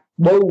 And I'm like,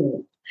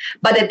 whoa.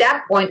 But at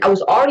that point, I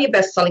was already a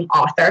best-selling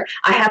author.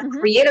 I have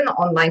created an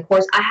online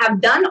course. I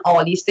have done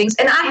all these things.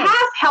 And I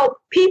have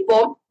helped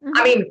people,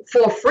 I mean,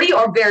 for free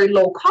or very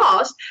low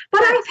cost,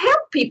 but I've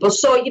helped people.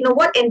 So you know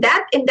what? In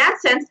that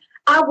sense,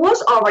 I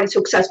was already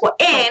successful.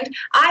 And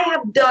I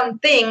have done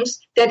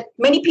things that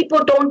many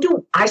people don't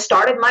do. I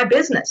started my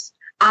business.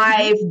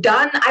 I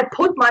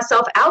put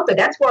myself out there.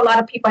 That's where a lot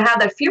of people have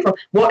that fear from.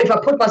 Well, if I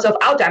put myself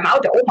out there, I'm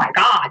out there. Oh my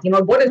God,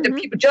 what if the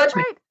people judge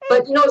me?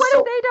 But what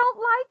if they don't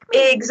like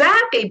me?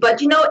 Exactly.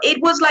 But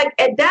it was like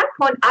at that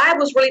point, I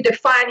was really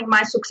defining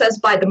my success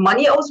by the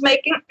money I was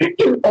making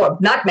or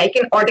not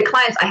making, or the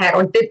clients I had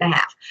or didn't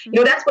have.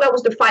 That's what I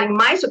was defining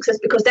my success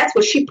because that's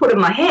what she put in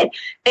my head.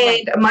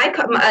 And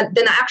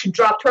then I actually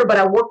dropped her, but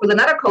I worked with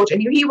another coach,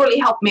 and he really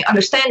helped me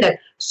understand that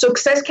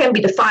success can be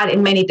defined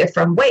in many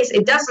different ways.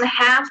 It doesn't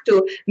have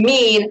to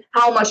mean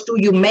how much do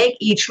you make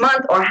each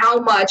month or how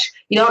much,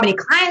 how many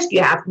clients do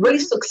you have. Really,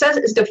 success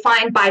is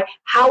defined by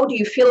how do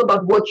you feel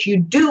about what you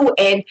do.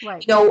 And,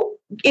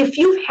 if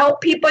you've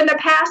helped people in the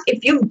past,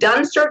 if you've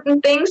done certain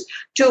things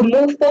to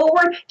move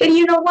forward, then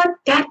you know what?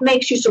 That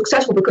makes you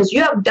successful because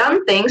you have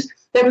done things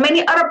that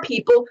many other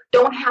people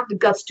don't have the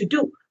guts to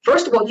do.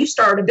 First of all, you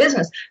started a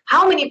business.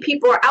 How many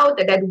people are out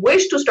there that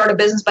wish to start a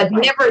business but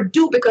never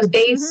do because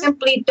they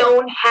simply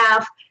don't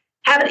have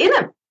it in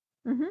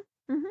them?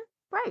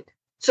 Right.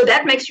 So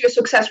that makes you a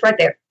success right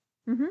there.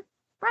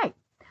 Right.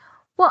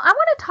 Well, I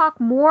want to talk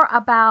more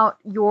about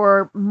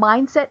your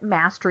Mindset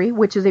Mastery,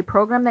 which is a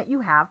program that you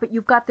have, but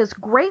you've got this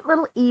great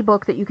little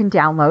ebook that you can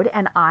download,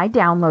 and I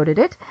downloaded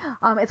it.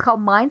 It's called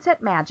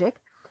Mindset Magic,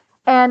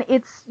 and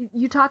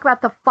you talk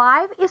about the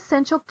 5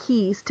 essential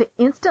keys to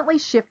instantly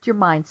shift your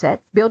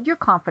mindset, build your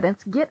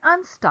confidence, get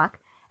unstuck,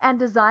 and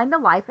design the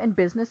life and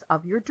business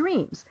of your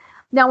dreams.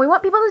 Now, we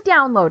want people to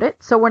download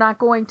it, so we're not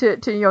going to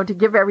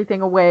give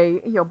everything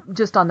away,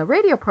 just on the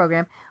radio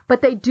program,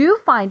 but they do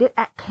find it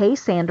at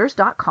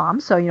ksanders.com,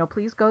 so,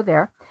 please go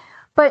there.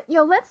 But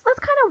let's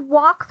kind of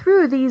walk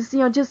through these,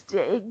 just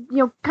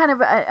kind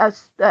of a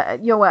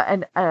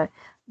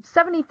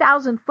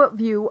 70,000-foot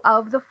view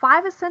of the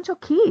 5 essential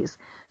keys.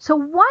 So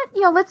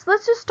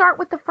let's just start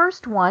with the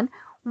first one,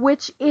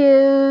 which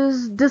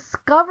is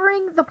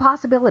discovering the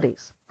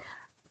possibilities.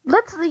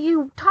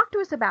 You talk to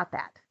us about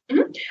that.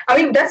 Mm-hmm. I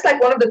mean, that's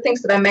like one of the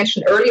things that I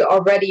mentioned earlier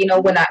already,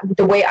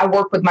 the way I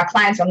work with my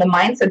clients on the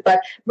mindset, but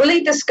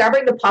really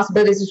discovering the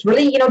possibilities is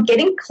really,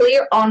 getting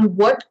clear on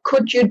what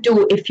could you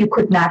do if you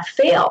could not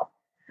fail.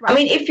 Right. I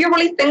mean, if you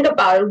really think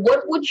about it,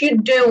 what would you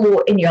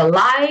do in your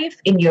life,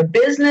 in your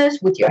business,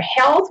 with your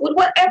health, with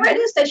whatever it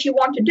is that you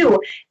want to do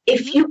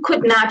if you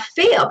could not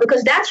fail?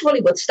 Because that's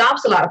really what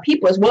stops a lot of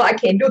people is, well, I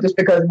can't do this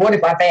because what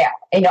if I fail?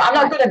 I'm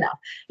not good enough.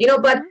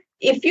 But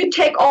if you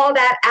take all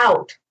that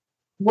out,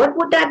 what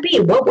would that be?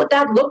 What would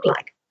that look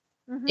like?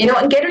 Mm-hmm.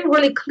 And getting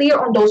really clear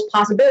on those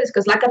possibilities,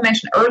 because like I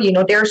mentioned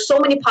earlier, there are so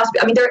many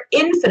possibilities. I mean, there are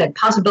infinite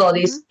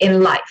possibilities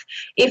in life.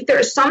 If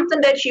there's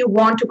something that you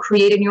want to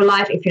create in your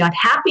life, if you're not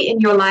happy in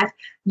your life,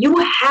 you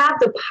have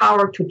the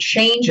power to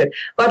change it.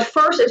 But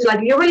first, it's like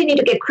you really need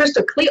to get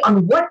crystal clear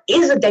on what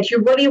is it that you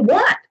really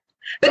want.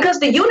 Because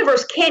the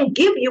universe can't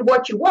give you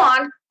what you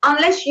want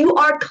unless you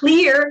are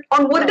clear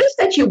on what it is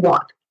that you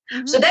want.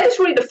 Mm-hmm. So that is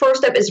really the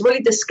first step, is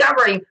really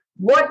discovering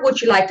what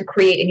would you like to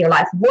create in your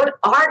life? What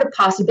are the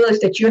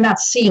possibilities that you're not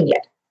seeing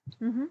yet?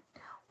 Mm-hmm.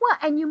 Well,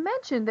 and you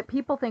mentioned that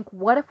people think,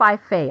 what if I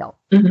fail?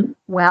 Mm-hmm.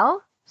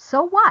 Well,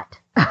 so what?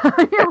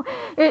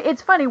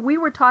 It's funny. We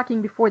were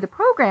talking before the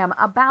program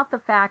about the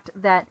fact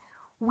that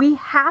we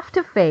have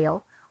to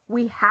fail.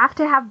 We have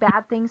to have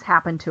bad things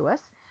happen to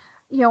us.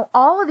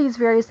 All of these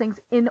various things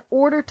in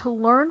order to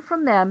learn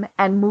from them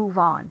and move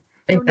on.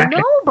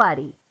 Exactly.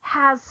 Nobody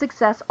has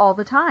success all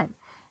the time.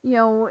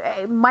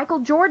 Michael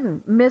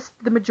Jordan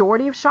missed the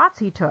majority of shots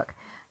he took.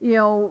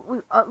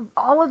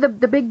 All of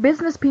the big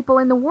business people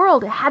in the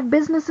world had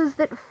businesses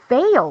that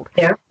failed.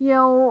 Yeah.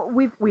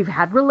 We've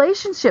had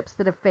relationships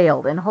that have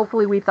failed, and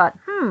hopefully we thought,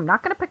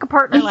 not going to pick a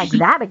partner like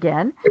that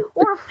again,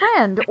 or a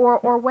friend,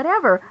 or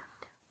whatever.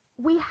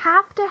 We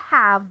have to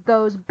have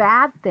those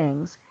bad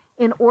things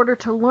in order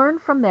to learn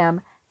from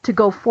them to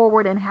go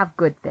forward and have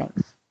good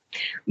things.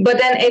 But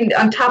then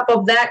on top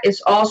of that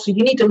is also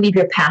you need to leave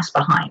your past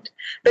behind,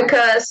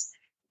 because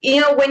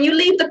when you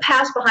leave the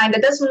past behind,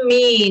 that doesn't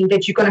mean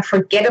that you're going to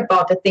forget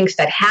about the things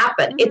that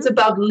happened. Mm-hmm. It's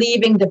about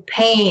leaving the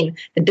pain,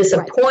 the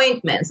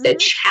disappointments, the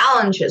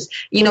challenges,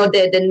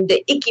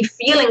 the icky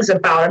feelings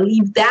about it.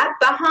 Leave that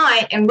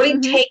behind and really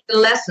take the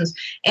lessons.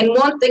 And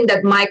one thing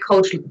that my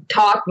coach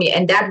taught me,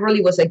 and that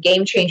really was a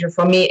game changer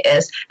for me,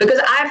 is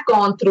because I've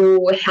gone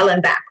through hell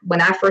and back.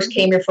 When I first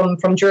came here from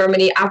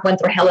Germany, I went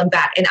through hell and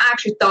back. And I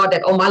actually thought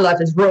that, my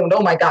life is ruined.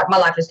 Oh, my God, my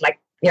life is like,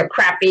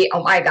 crappy.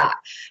 Oh my God.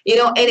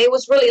 And it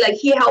was really like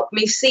he helped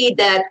me see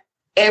that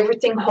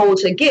everything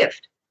holds a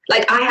gift.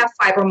 Like I have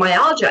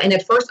fibromyalgia, and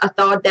at first I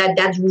thought that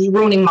that's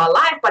ruining my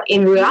life, but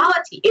in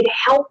reality, it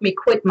helped me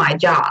quit my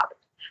job. Right.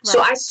 So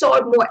I saw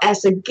it more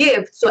as a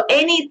gift. So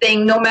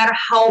anything, no matter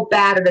how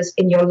bad it is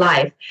in your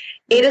life,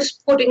 it is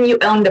putting you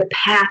on the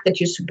path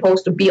that you're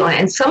supposed to be on.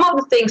 And some of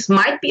the things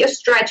might be a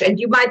stretch, and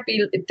you might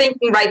be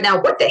thinking right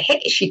now, what the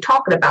heck is she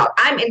talking about?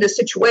 I'm in this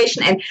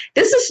situation, and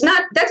that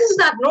is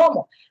not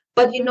normal.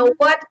 But you know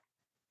what?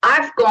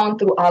 I've gone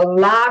through a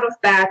lot of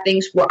bad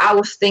things where I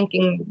was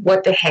thinking,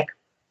 what the heck?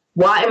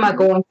 Why am I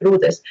going through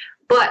this?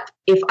 But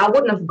if I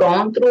wouldn't have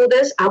gone through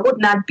this, I would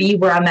not be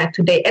where I'm at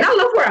today. And I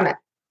love where I'm at.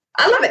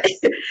 I love it.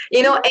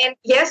 And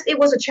yes, it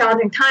was a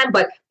challenging time,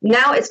 but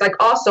now it's like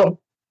also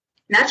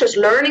not just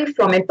learning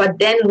from it, but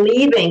then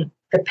leaving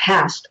the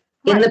past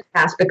in the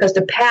past, because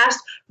the past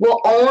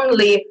will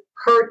only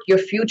hurt your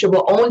future,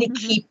 will only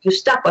keep you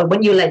stuck. But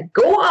when you let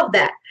go of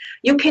that,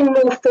 you can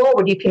move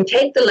forward. You can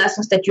take the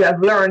lessons that you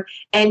have learned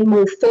and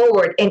move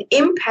forward and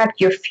impact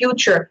your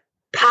future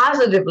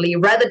positively,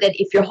 rather than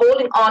if you're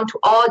holding on to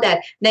all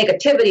that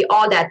negativity,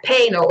 all that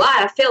pain. Oh,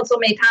 I failed so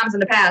many times in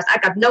the past. I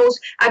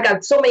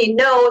got so many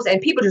no's, and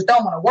people just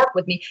don't want to work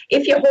with me.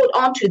 If you hold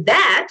on to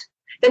that,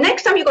 the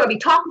next time you're going to be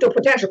talking to a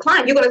potential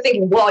client, you're going to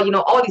think, well,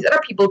 all these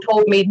other people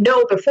told me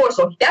no before,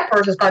 so that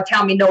person's going to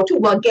tell me no too.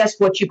 Well, guess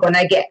what you're going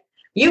to get?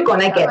 You're going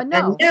to get a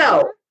no.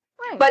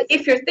 Right. But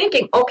if you're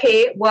thinking,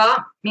 okay,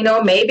 well,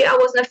 maybe I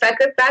wasn't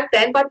effective back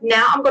then, but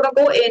now I'm going to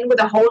go in with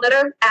a whole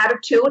other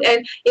attitude.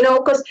 And,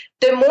 because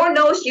the more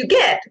no's you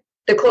get,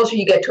 the closer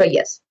you get to a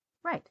yes.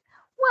 Right.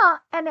 Well,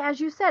 and as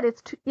you said,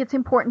 it's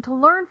important to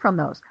learn from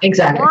those.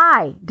 Exactly.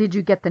 Why did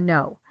you get the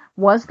no?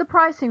 Was the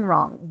pricing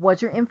wrong?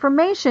 Was your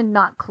information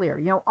not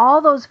clear?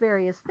 All those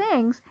various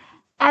things.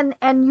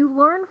 And you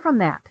learn from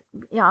that,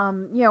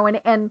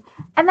 and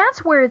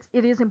that's where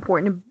it is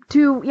important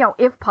to,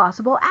 if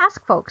possible,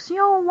 ask folks,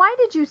 why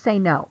did you say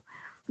no?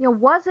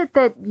 Was it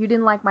that you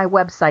didn't like my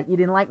website? You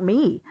didn't like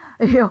me?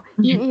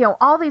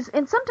 All these,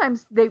 and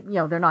sometimes they're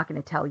not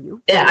going to tell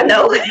you. Yeah, I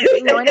know.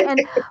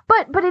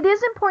 But it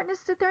is important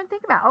to sit there and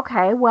think about,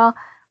 okay, well,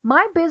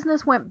 my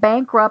business went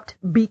bankrupt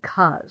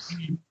because.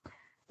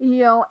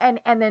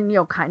 And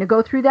then, kind of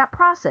go through that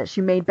process.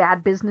 You made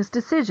bad business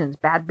decisions,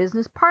 bad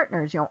business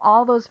partners,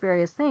 all those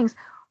various things.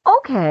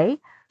 okay,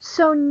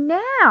 so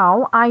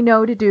now I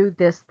know to do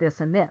this,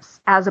 this, and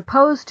this, as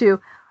opposed to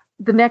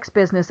the next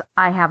business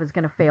I have is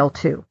going to fail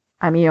too.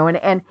 I mean,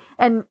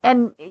 and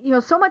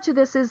so much of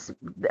this is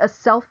a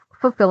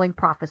self-fulfilling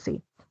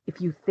prophecy.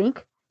 If you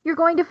think you're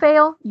going to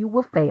fail, you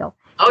will fail.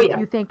 Oh, yeah. If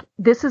you think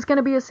this is going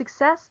to be a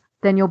success,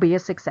 then you'll be a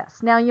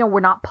success. Now, we're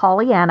not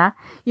Pollyanna.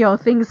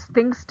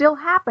 Things still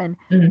happen.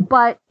 Mm-hmm.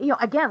 But,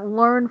 again,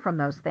 learn from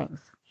those things.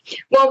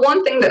 Well,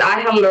 one thing that I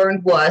have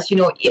learned was,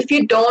 if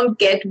you don't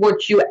get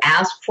what you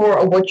ask for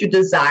or what you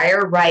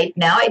desire right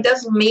now, it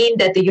doesn't mean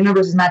that the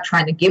universe is not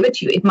trying to give it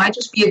to you. It might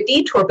just be a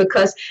detour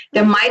because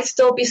there might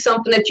still be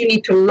something that you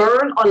need to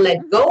learn or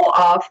let go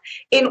of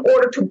in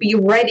order to be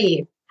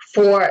ready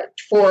for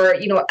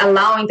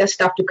allowing that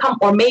stuff to come,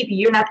 or maybe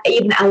you're not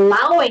even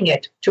allowing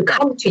it to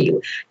come to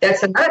you.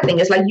 That's another thing.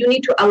 It's like you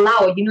need to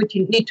allow it. You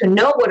need to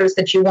know what it is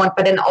that you want,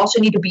 but then also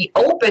need to be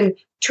open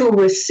to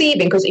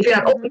receiving. Because if you're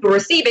not open to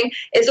receiving,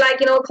 it's like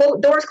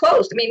doors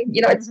closed. I mean,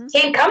 it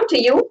can't come to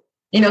you.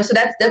 So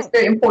that's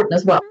very important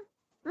as well.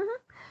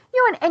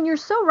 Mm-hmm. And you're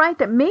so right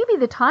that maybe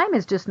the time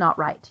is just not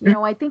right.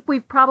 I think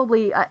we've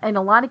probably, in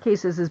a lot of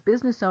cases, as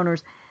business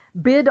owners,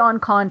 bid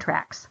on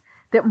contracts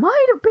that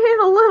might have been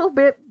a little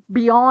bit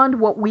beyond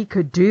what we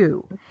could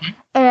do.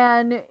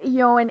 And,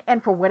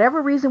 and for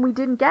whatever reason, we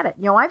didn't get it.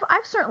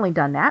 I've certainly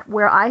done that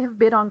where I have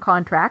bid on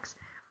contracts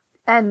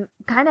and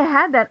kind of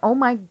had that, oh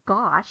my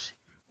gosh,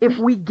 if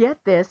we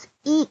get this,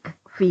 eek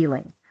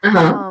feeling.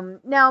 Uh-huh.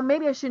 Now,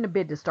 maybe I shouldn't have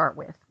bid to start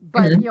with,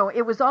 but,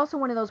 it was also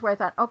one of those where I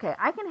thought, okay,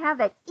 I can have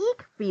that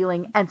eek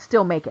feeling and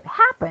still make it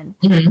happen.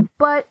 Mm-hmm.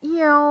 But,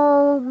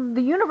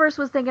 the universe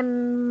was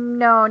thinking,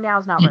 no,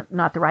 now's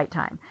not the right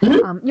time.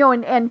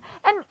 Mm-hmm.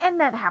 And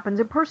that happens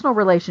in personal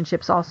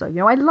relationships also.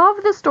 I love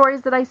the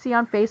stories that I see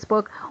on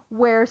Facebook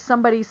where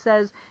somebody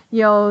says,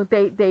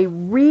 they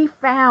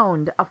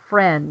refound a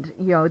friend,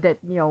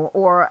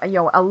 or,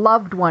 a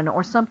loved one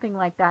or something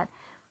like that.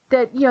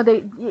 That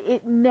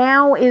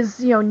now is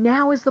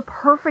the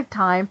perfect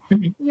time,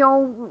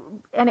 mm-hmm.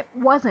 And it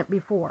wasn't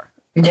before.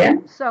 Yeah.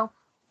 So,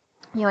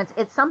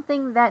 it's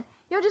something that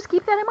just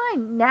keep that in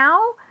mind.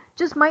 Now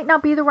just might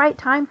not be the right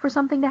time for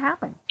something to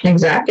happen.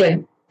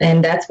 Exactly.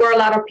 And that's where a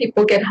lot of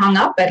people get hung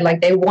up at,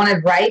 like they want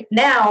it right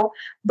now,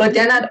 but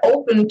they're not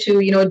open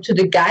to, to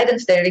the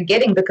guidance that they're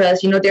getting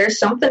because, there's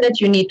something that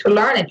you need to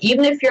learn. And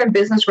even if you're in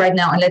business right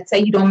now, and let's say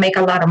you don't make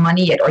a lot of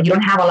money yet, or you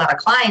don't have a lot of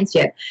clients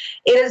yet,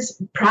 it is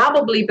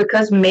probably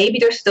because maybe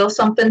there's still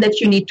something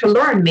that you need to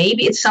learn.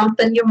 Maybe it's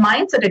something, your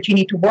mindset that you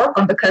need to work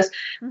on, because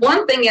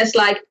one thing is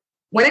like,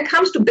 when it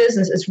comes to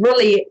business, it's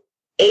really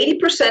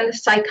 80%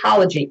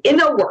 psychology,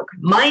 inner work,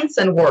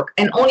 mindset work,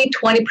 and only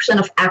 20%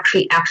 of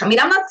actually action. I mean,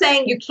 I'm not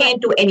saying you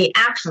can't do any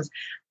actions,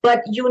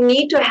 but you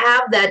need to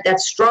have that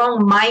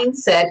strong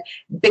mindset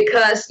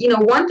because,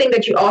 one thing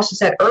that you also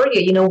said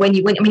earlier, when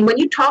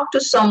you talk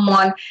to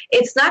someone,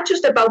 it's not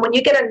just about when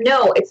you get a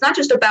no, it's not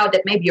just about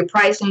that maybe your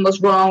pricing was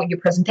wrong, your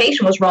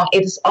presentation was wrong.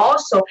 It is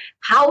also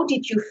how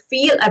did you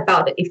feel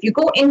about it? If you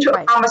go into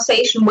a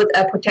conversation with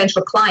a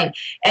potential client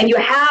and you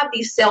have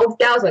these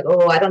self-doubts like,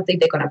 oh, I don't think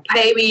they're going to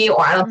pay me,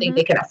 or I don't think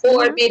they can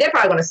afford me, they're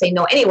probably going to say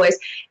no anyways.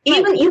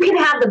 Even you can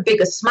have the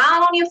biggest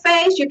smile on your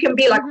face, you can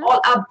be like all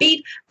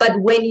upbeat,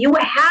 but when you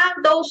have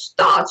those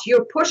thoughts,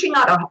 you're pushing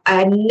out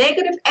a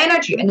negative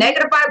energy, a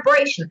negative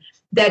vibration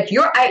that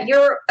your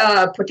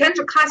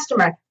potential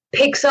customer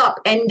picks up,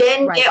 and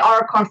then they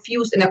are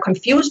confused, and a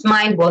confused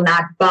mind will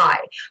not buy.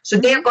 So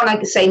they're going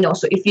to say no.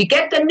 So if you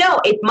get the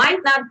no, it might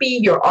not be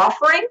your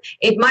offering.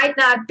 It might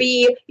not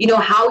be,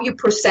 how you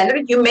presented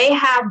it. You may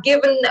have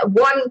given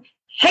one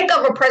heck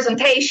of a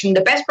presentation,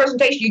 the best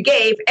presentation you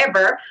gave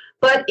ever.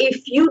 But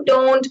if you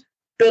don't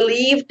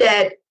believe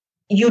that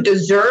you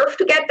deserve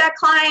to get that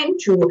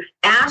client, to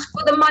ask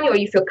for the money, or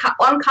you feel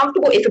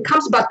uncomfortable, if it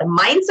comes about the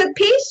mindset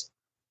piece,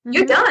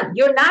 you're done.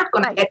 You're not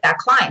going to get that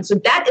client. So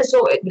that's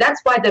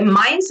why the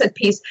mindset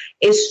piece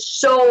is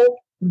so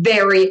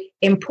very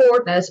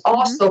important. It's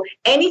also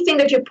anything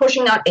that you're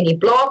pushing out, any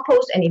blog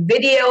posts, any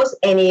videos,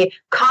 any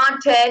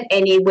content,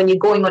 when you're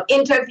going on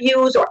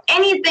interviews or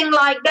anything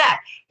like that.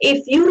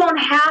 If you don't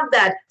have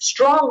that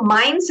strong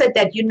mindset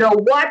that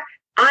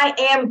I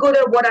am good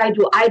at what I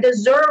do, I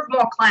deserve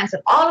more clients,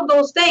 and all of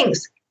those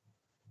things,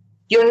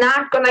 you're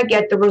not going to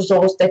get the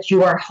results that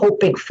you are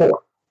hoping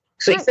for.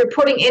 So if you're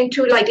putting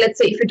into, like, let's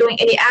say if you're doing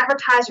any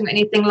advertising or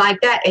anything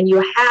like that, and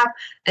you have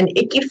an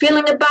icky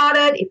feeling about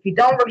it, if you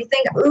don't really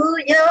think,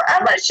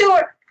 I'm not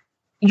sure,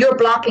 you're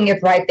blocking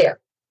it right there.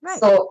 Right.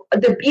 So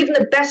even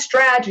the best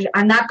strategies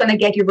are not going to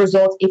get you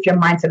results if your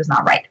mindset is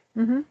not right.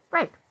 Mm-hmm.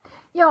 Right.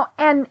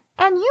 And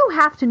you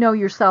have to know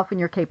yourself and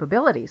your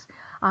capabilities.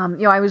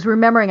 I was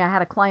remembering I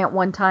had a client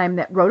one time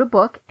that wrote a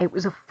book. It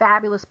was a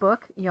fabulous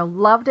book.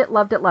 Loved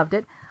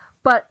it.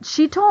 But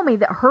she told me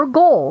that her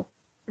goal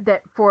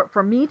that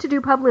for me to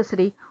do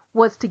publicity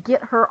was to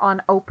get her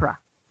on Oprah.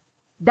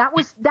 That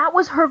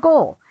was her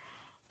goal.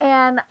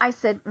 And I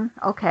said,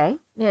 okay,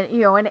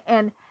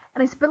 and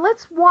I said, but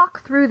let's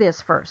walk through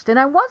this first. And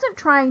I wasn't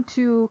trying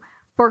to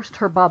burst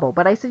her bubble,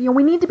 but I said,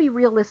 we need to be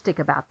realistic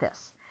about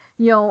this.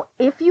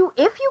 if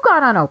you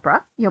got on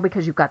Oprah,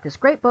 because you've got this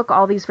great book,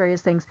 all these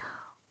various things,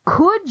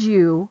 could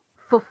you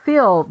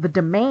fulfill the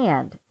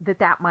demand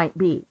that might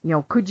be?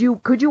 Could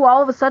you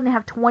all of a sudden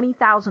have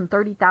 20,000,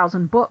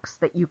 30,000 books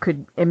that you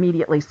could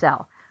immediately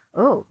sell?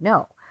 Oh,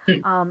 no.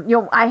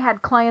 I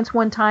had clients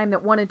one time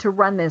that wanted to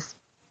run this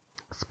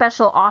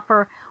special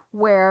offer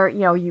where,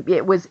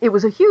 it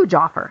was a huge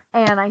offer.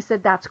 And I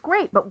said, that's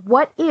great. But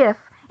what if,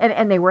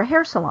 and they were a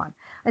hair salon.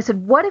 I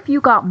said, what if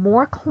you got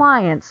more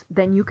clients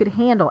than you could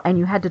handle and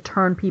you had to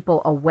turn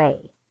people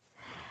away?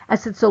 I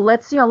said, so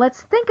let's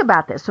think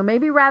about this. So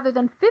maybe rather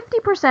than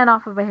 50%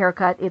 off of a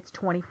haircut, it's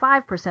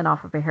 25%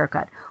 off of a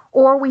haircut.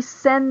 Or we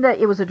send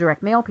it was a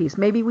direct mail piece.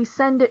 Maybe we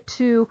send it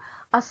to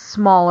a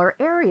smaller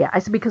area. I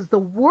said, because the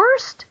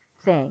worst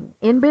thing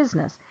in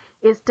business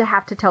is to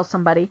have to tell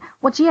somebody,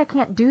 well, gee, I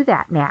can't do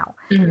that now.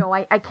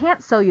 Mm-hmm. I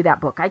can't sell you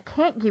that book. I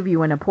can't give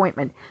you an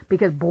appointment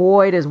because,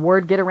 boy, does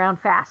word get around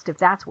fast if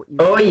that's what you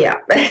do. Oh, yeah.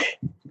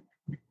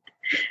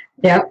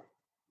 Yeah.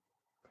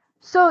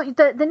 So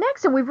the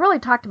next, and we've really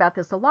talked about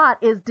this a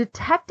lot, is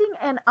detecting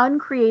and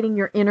uncreating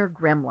your inner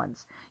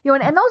gremlins.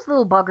 And those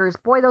little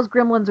buggers, boy, those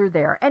gremlins are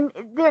there. And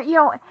they're,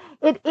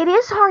 it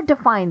is hard to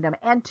find them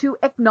and to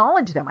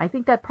acknowledge them. I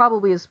think that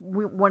probably is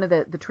one of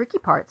the tricky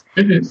parts.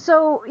 Mm-hmm.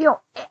 So,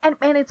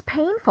 and it's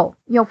painful,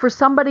 for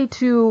somebody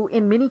to,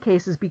 in many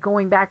cases, be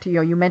going back to,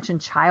 you mentioned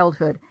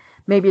childhood.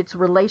 Maybe it's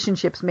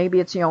relationships. Maybe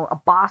it's,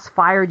 a boss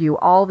fired you,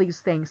 all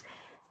these things.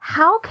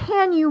 How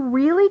can you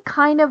really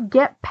kind of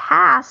get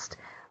past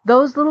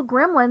those little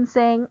gremlins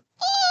saying,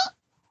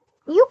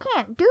 you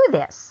can't do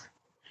this?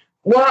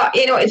 Well,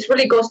 it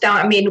really goes down.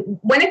 I mean,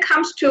 when it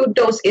comes to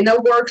those inner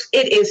works,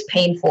 it is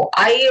painful.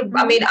 I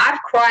mean,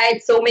 I've cried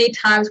so many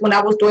times when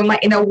I was doing my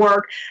inner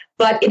work,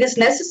 but it is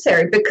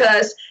necessary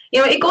because,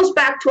 it goes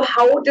back to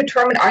how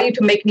determined are you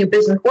to make new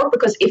business work?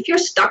 Because if you're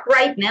stuck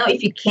right now,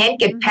 if you can't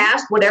get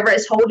past whatever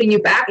is holding you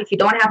back, if you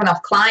don't have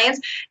enough clients,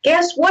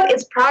 guess what?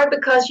 It's probably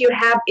because you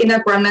have inner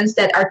gremlins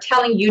that are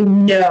telling you,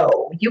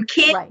 no, you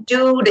can't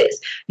do this.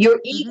 Your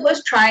ego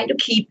is trying to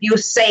keep you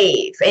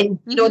safe. And,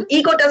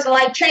 ego doesn't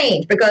like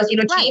change because,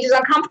 change is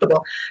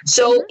uncomfortable.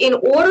 So in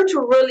order to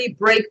really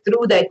break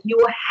through that,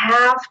 you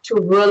have to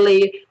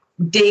really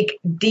dig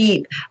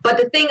deep. But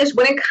the thing is,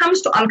 when it comes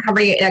to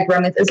uncovering your inner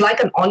gremlins, it's like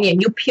an onion.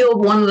 You peel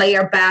one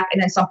layer back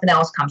and then something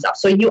else comes up.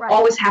 So you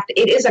always have to,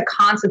 it is a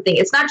constant thing.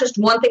 It's not just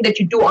one thing that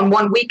you do on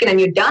one weekend and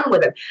you're done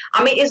with it.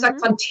 I mean, it's like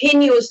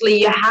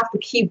continuously, you have to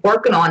keep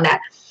working on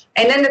that.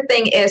 And then the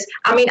thing is,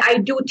 I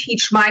do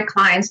teach my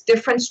clients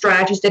different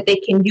strategies that they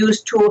can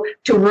use to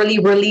really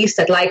release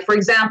it. Like, for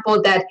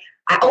example, that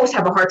I always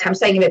have a hard time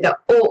saying it, the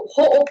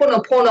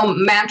Ho'oponopono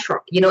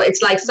mantra.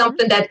 It's like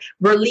something that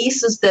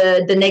releases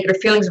the negative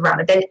feelings around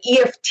it. Then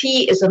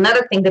EFT is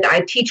another thing that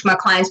I teach my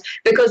clients,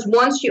 because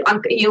once you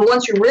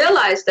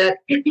realize that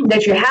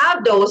that you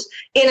have those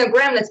inner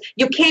gremlins,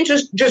 you can't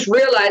just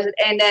realize it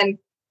and then,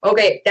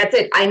 okay, that's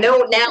it. I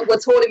know now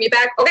what's holding me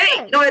back.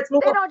 Okay, let's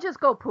move on. They don't just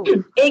go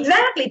poof.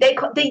 Exactly.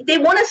 They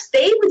want to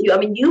stay with you. I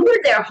mean, you were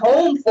their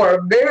home for a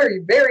very,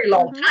 very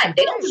long time.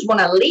 They don't just want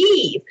to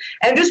leave.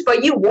 And just by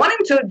you wanting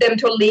them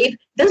to leave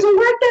doesn't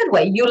work that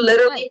way. You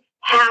literally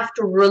have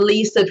to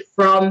release it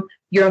from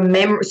your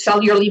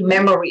cellular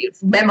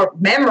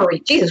memory.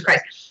 Jesus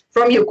Christ.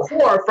 From your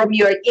core, from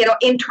your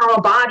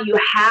internal body, you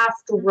have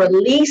to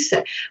release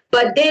it.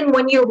 But then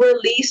when you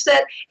release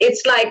it,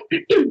 it's like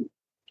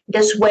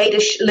this weight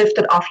is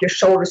lifted off your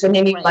shoulders, and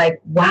then you're like,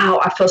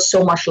 wow, I feel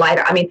so much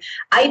lighter. I mean,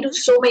 I do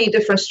so many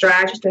different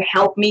strategies to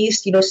help me,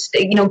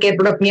 get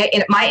rid of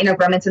my inner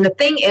gremlins. And the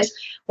thing is,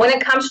 when it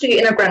comes to your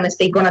inner gremlins,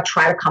 they're going to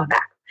try to come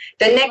back.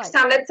 The next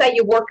time, let's say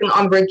you're working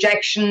on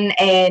rejection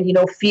and,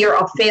 fear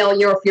of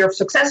failure or fear of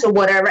success or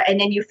whatever, and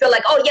then you feel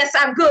like, oh, yes,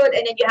 I'm good.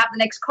 And then you have the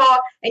next call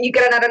and you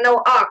get another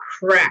no. Oh,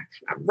 crap.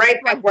 I'm right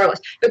back where I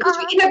was. Because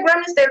your inner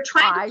gremlins, they're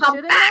trying to come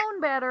back. I should have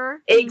known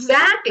better.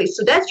 Exactly.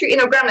 So that's your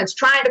inner gremlins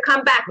trying to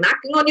come back,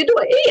 knocking on your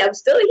door. Hey, I'm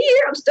still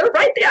here. I'm still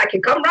right there. I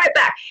can come right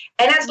back.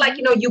 And that's like,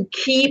 you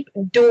keep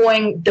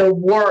doing the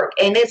work.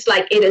 And it's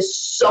like, it is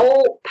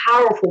so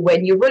powerful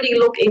when you really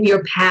look in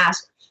your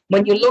past.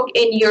 When you look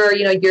in your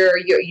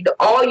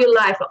all your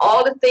life,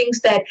 all the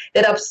things that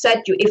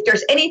upset you, if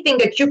there's anything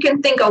that you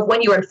can think of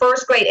when you were in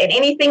first grade and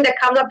anything that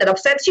comes up that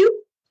upsets you,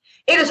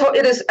 it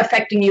is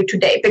affecting you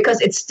today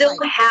because it still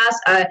has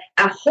a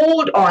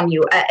hold on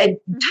you, a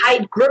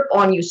tight grip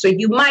on you. So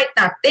you might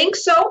not think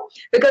so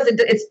because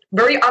it's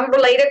very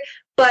unrelated.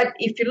 But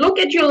if you look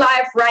at your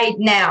life right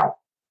now,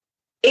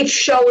 it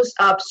shows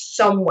up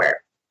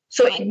somewhere.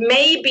 So it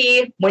may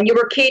be when you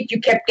were a kid,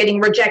 you kept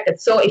getting rejected.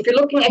 So if you're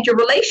looking at your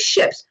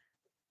relationships,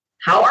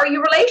 how are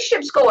your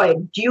relationships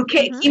going? Do you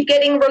keep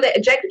getting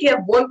rejected? Do you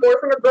have one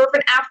boyfriend or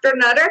girlfriend after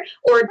another?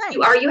 Or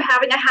are you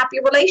having a happy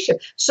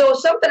relationship? So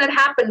something that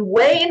happened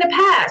way in the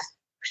past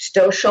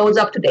still shows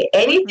up today.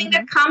 Anything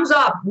that comes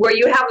up where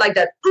you have like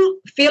that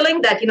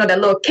feeling that, that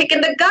little kick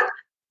in the gut,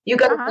 You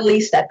got to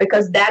release that,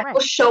 because that will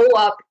show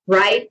up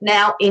right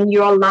now in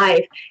your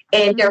life.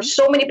 And there's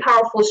so many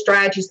powerful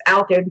strategies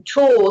out there,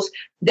 tools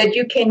that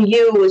you can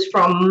use,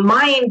 from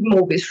mind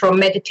movies, from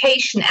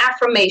meditation,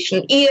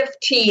 affirmation,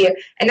 EFT.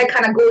 And that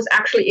kind of goes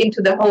actually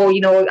into the whole,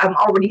 I'm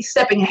already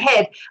stepping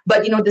ahead,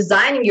 but,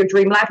 designing your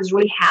dream life is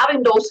really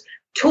having those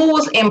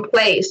tools in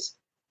place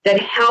that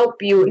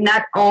help you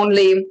not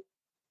only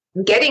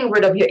getting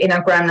rid of your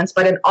inner gremlins,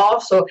 but then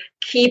also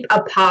keep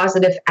a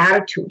positive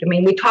attitude. I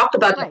mean, we talked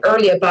about that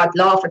earlier about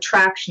law of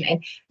attraction,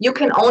 and you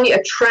can only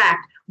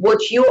attract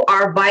what you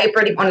are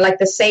vibrating on, like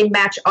the same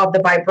match of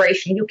the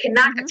vibration. You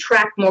cannot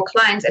attract more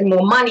clients and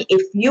more money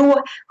if you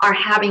are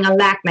having a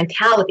lack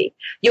mentality.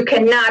 You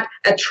cannot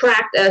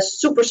attract a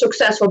super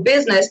successful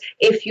business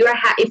if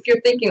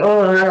you're thinking,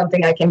 oh, I don't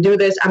think I can do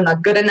this, I'm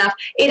not good enough.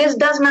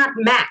 Does not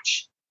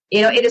match.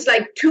 It is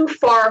like too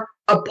far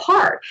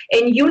apart,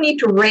 and you need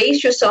to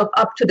raise yourself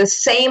up to the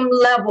same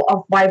level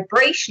of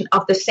vibration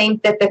of the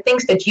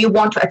things that you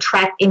want to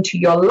attract into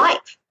your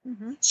life.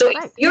 So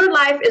if your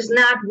life is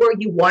not where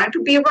you want it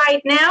to be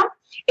right now,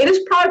 it is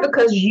probably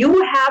because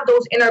you have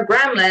those inner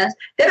gremlins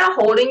that are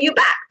holding you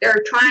back.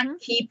 They're trying to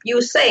keep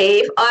you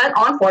safe, and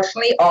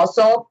unfortunately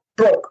also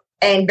broke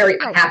and very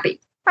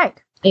unhappy.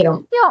 Right.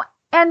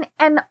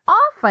 And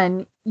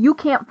often you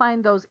can't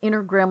find those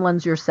inner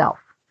gremlins yourself.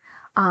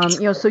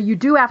 So you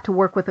do have to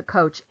work with a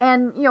coach,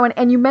 and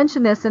you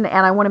mentioned this, and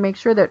I want to make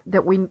sure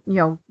that we,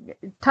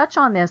 touch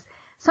on this.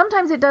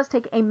 Sometimes it does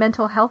take a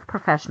mental health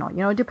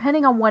professional,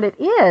 depending on what it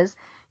is,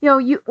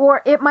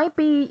 or it might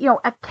be,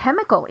 a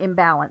chemical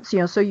imbalance,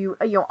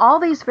 so all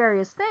these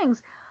various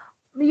things,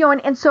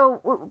 and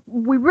so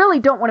we really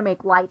don't want to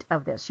make light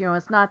of this.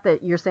 It's not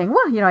that you're saying,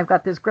 well, I've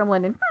got this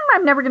gremlin and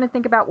I'm never going to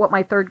think about what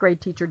my third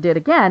grade teacher did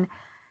again.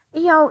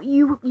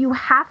 You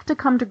have to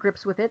come to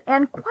grips with it,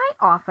 and quite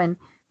often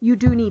you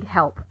do need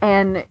help.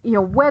 And,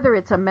 whether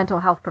it's a mental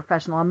health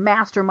professional, a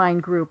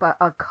mastermind group,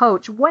 a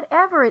coach,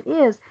 whatever it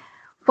is,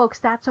 folks,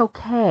 that's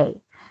okay.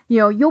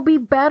 You'll be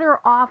better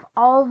off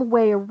all the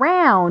way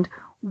around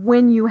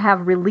when you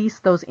have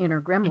released those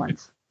inner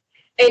gremlins.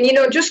 And,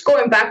 just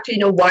going back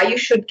to, why you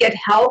should get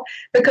help,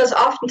 because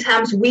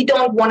oftentimes we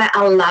don't want to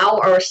allow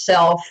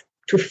ourselves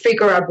to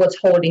figure out what's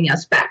holding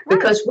us back,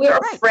 because we're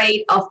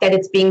afraid of that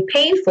it's being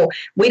painful.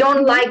 We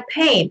don't like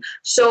pain.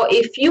 So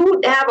if you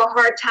have a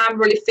hard time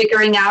really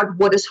figuring out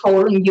what is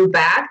holding you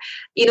back,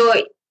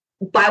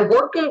 by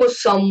working with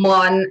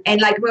someone,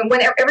 and like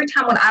every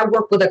time when I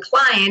work with a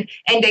client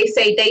and they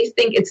say they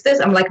think it's this,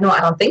 I'm like, no, I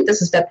don't think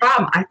this is the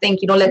problem. I think,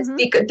 let's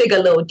dig a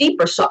little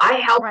deeper. So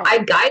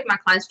I guide my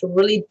clients to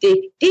really dig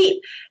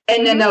deep.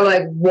 And then they're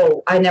like,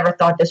 whoa, I never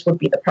thought this would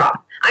be the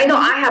problem. I know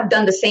I have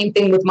done the same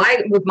thing with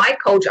my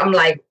coach. I'm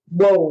like,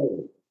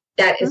 whoa,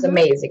 that is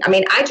amazing. I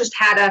mean, I just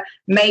had a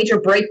major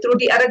breakthrough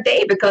the other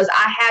day because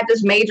I had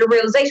this major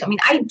realization. I mean,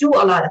 I do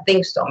a lot of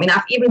things though. I mean,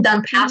 I've even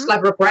done past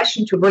life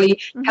regression to really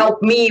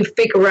help me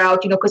figure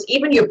out, because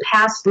even your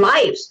past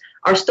lives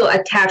are still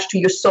attached to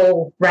your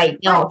soul right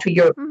now, to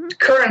your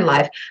current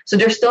life. So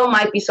there still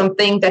might be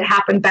something that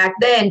happened back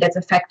then that's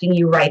affecting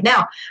you right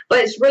now. But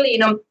it's really,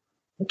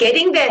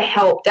 getting that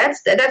help.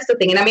 That's the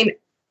thing. And I mean,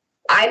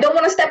 I don't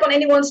want to step on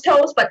anyone's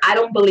toes, but I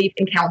don't believe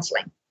in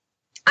counseling.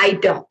 I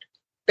don't.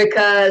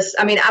 Because,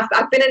 I mean,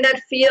 I've been in that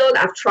field.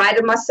 I've tried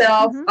it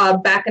myself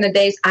back in the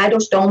days. I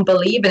just don't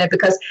believe in it,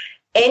 because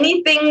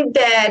anything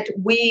that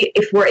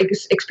if we're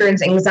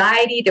experiencing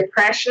anxiety,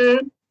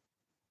 depression,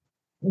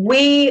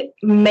 we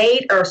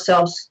made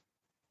ourselves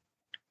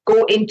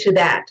go into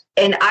that.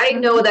 And I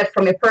know that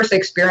from a personal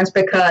experience,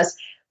 because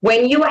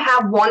when you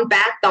have one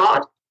bad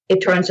thought, it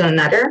turns on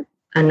another,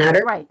 and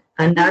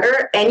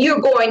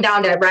you're going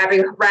down that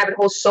rabbit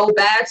hole so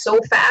bad, so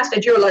fast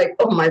that you're like,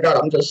 oh my God,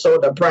 I'm just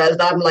so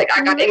depressed. I'm like,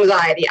 I got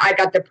anxiety, I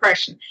got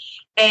depression.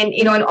 And,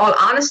 in all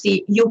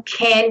honesty, you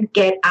can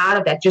get out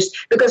of that, just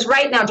because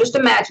right now, just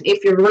imagine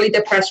if you're really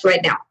depressed right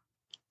now.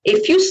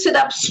 If you sit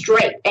up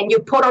straight and you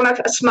put on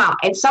a smile,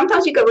 and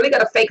sometimes you really got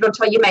to fake it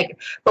until you make it.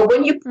 But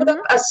when you put up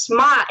a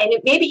smile and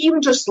maybe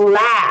even just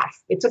laugh,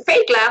 it's a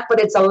fake laugh, but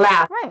it's a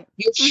laugh. Right.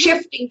 You're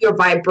shifting your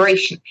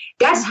vibration.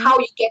 That's how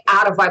you get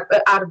out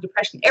of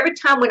depression. Every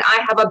time when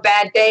I have a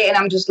bad day and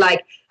I'm just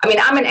like, I mean,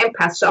 I'm an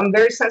empath, so I'm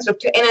very sensitive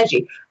to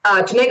energy,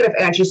 to negative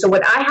energy. So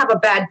when I have a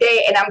bad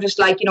day and I'm just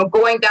like,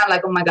 going down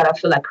like, oh my God, I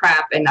feel like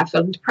crap and I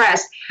feel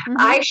depressed,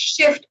 I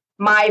shift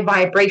my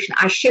vibration.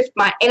 I shift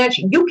my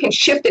energy. You can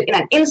shift it in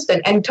an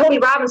instant. And Tony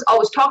Robbins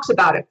always talks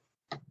about it.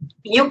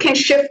 You can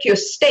shift your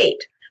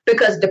state,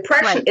 because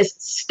depression is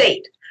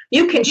state.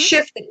 You can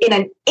shift it in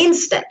an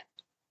instant.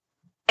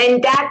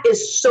 And that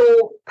is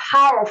so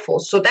powerful.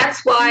 So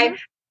that's why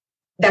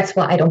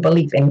I don't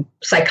believe in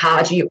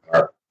psychology,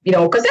 or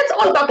because that's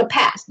all about the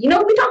past. We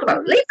talked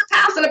about leave the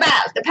past in the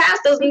past. The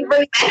past doesn't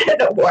really matter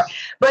no more.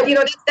 But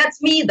that's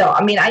me though.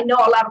 I mean, I know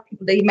a lot of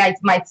people, they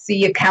might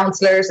see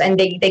counselors and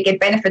they get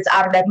benefits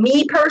out of that.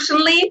 Me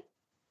personally,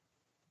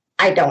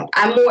 I don't.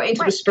 I'm more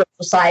into the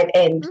spiritual side,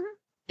 and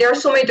there are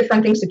so many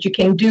different things that you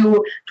can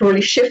do to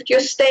really shift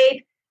your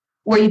state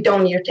where you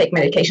don't need to take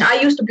medication.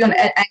 I used to be on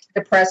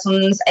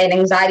antidepressants and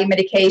anxiety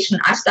medication.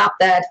 I stopped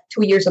that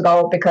 2 years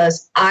ago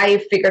because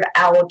I figured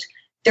out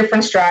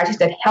different strategies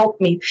that helped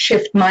me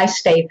shift my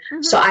state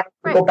so I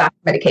don't go back to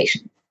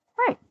medication.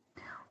 Right.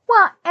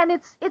 Well, and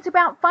it's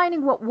about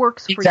finding what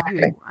works for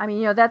you. I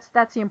mean, that's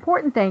the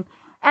important thing.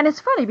 And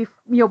it's funny,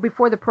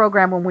 before the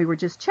program when we were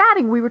just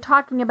chatting, we were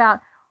talking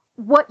about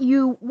what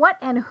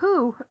and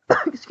who,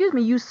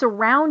 you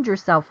surround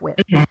yourself with.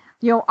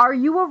 Are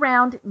you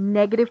around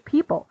negative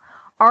people?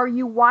 Are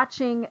you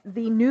watching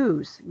the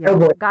news?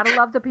 Gotta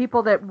love the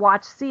people that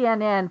watch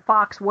CNN,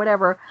 Fox,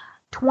 whatever,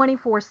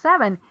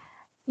 24/7.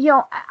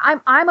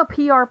 I'm a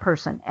PR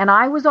person, and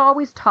I was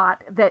always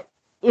taught that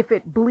if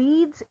it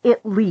bleeds,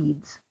 it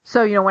leads.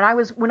 So, when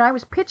I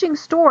was pitching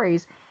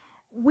stories,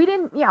 we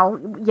didn't,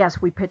 yes,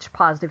 we pitched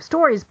positive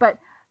stories, but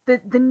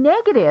the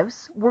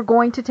negatives were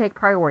going to take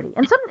priority.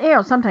 And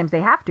sometimes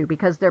they have to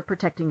because they're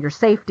protecting your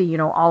safety,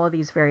 all of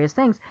these various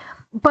things.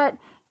 But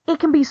it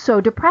can be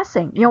so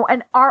depressing,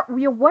 and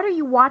what are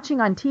you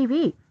watching on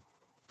TV?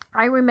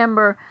 I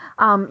remember,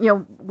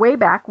 way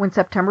back when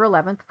September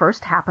 11th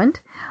first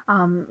happened,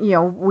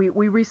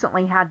 we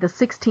recently had the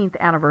 16th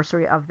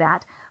anniversary of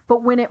that.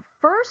 But when it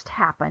first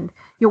happened,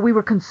 we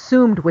were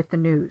consumed with the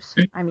news.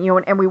 I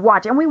mean, and we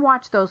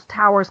watched those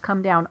towers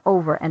come down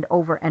over and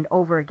over and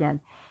over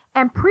again.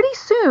 And pretty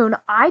soon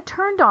I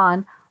turned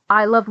on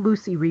I Love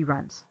Lucy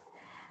reruns.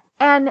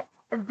 And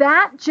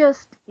that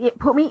it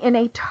put me in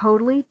a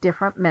totally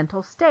different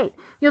mental state.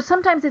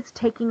 Sometimes it's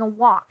taking a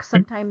walk.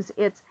 Sometimes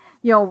it's,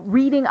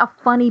 reading a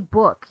funny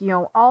book,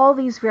 all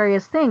these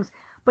various things.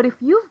 But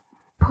if you've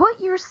put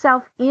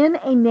yourself in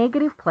a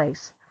negative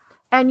place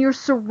and you're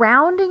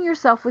surrounding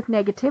yourself with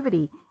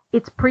negativity,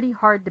 it's pretty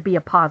hard to be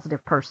a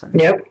positive person.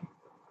 Yep.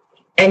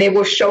 And it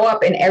will show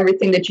up in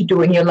everything that you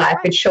do in your life.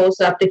 It shows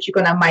up that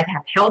you're might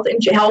have health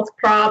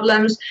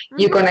problems.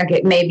 You're gonna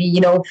get maybe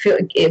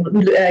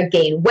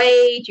gain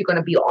weight. You're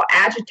gonna be all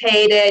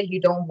agitated. You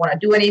don't want to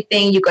do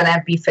anything. You're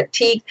gonna be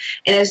fatigued,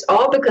 and it's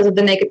all because of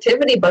the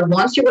negativity. But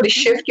once you really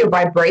shift your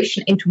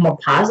vibration into a more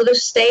positive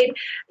state,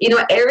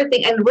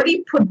 everything, and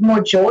really put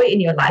more joy in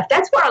your life.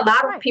 That's where a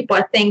lot of people,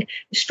 I think,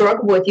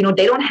 struggle with.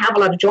 They don't have a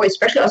lot of joy,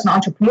 especially as an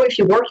entrepreneur. If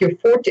you work your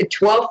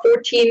 12,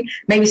 14,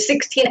 maybe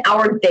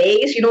 16-hour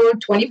days,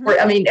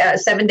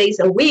 7 days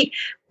a week,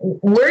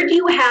 where do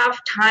you have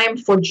time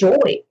for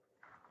joy?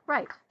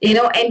 Right.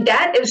 And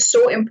that is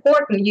so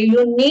important.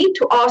 You need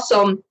to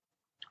also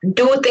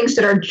do things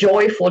that are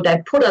joyful,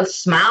 that put a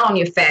smile on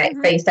your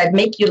face, that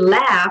make you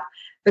laugh,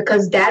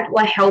 because that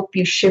will help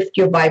you shift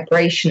your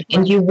vibration.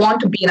 And you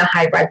want to be in a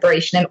high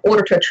vibration in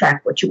order to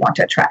attract what you want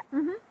to attract.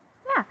 Mm-hmm.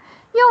 Yeah.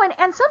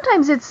 And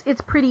sometimes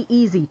it's pretty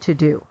easy to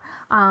do.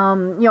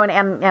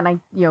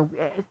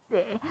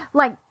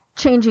 Like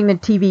changing the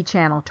TV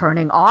channel,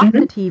 turning off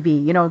the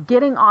TV,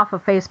 getting off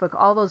of Facebook,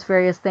 all those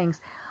various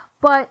things.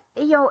 But,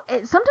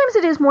 sometimes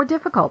it is more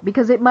difficult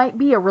because it might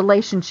be a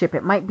relationship,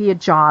 it might be a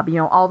job,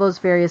 all those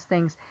various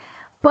things.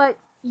 But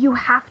you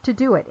have to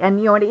do it. And,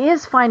 it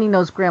is finding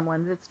those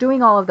gremlins. It's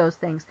doing all of those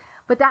things.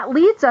 But that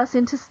leads us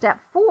into step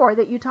 4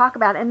 that you talk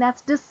about, and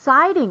that's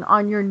deciding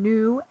on your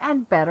new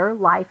and better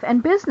life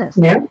and business.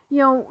 Yeah.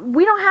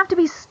 We don't have to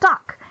be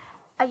stuck.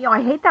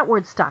 I hate that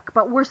word stuck,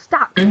 but we're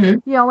stuck,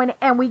 and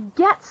we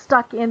get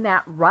stuck in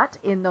that rut,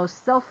 in those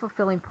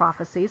self-fulfilling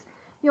prophecies,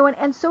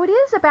 and so it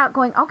is about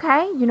going,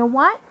 okay, you know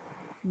what?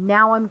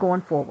 Now I'm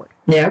going forward.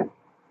 Yeah.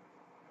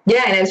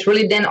 Yeah, and it's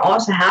really then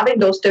also having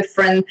those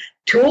different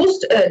tools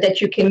that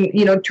you can,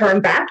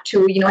 turn back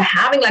to,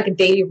 having like a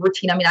daily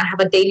routine. I mean, I have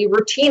a daily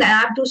routine and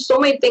I do so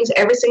many things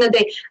every single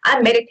day. I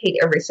meditate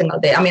every single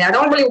day. I mean, I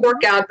don't really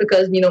work out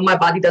because, my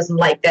body doesn't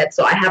like that.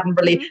 So I haven't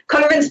really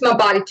convinced my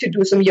body to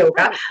do some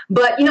yoga.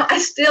 But, I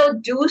still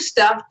do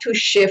stuff to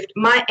shift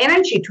my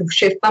energy, to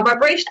shift my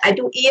vibration. I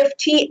do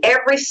EFT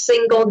every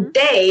single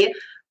day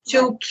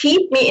to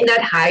keep me in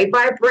that high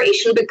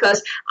vibration,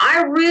 because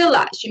I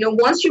realize,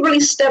 once you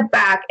really step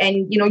back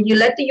and, you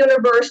let the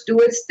universe do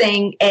its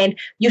thing and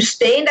you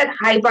stay in that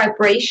high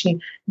vibration,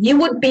 you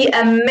would be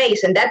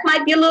amazed. And that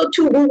might be a little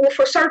too woo-woo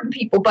for certain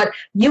people, but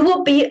you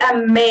will be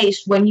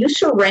amazed when you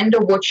surrender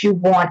what you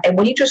want. And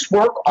when you just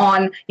work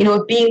on,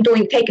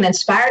 taking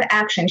inspired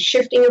action,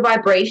 shifting your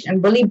vibration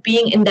and really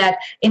being in that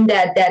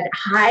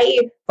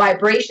high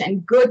vibration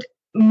and good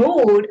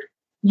mood,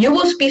 you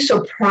will be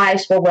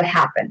surprised what will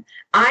happen.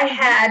 I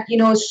had,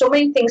 so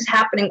many things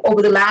happening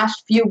over the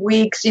last few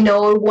weeks, I've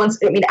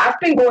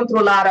been going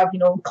through a lot of,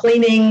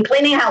 cleaning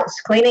house,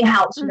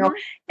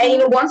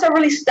 and, once I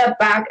really step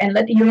back and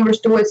let the universe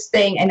do its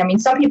thing,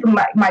 and some people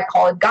might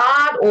call it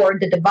God or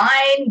the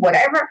divine,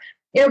 whatever,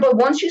 but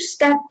once you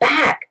step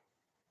back,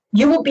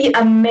 you will be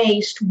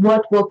amazed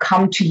what will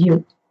come to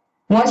you.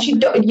 Once you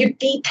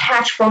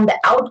detach from the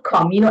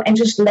outcome, and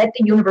just let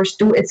the universe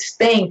do its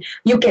thing,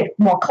 you get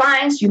more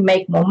clients, you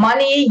make more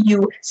money,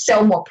 you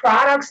sell more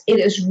products. It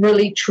is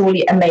really,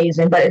 truly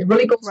amazing. But it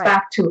really goes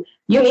back to,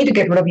 you need to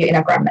get rid of your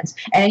inner gremlins.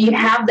 And you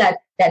have that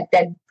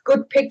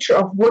good picture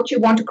of what you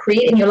want to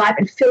create in your life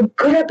and feel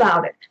good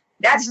about it.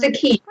 That's the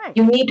key. Right.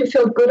 You need to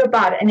feel good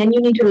about it, and then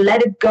you need to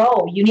let it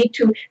go. You need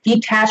to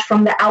detach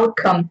from the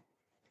outcome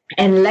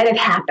and let it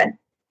happen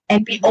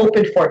and be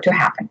open for it to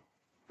happen.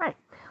 Right.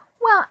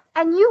 Well,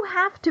 and you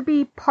have to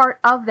be part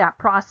of that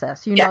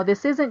process. You know,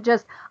 this isn't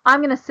just I'm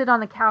going to sit on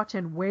the couch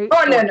and wait.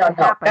 Oh no.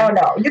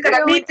 You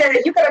gotta meet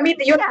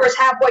the universe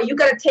halfway. You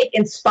gotta take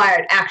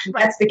inspired action.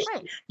 That's the key.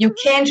 Right. You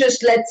can't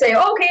just let's say,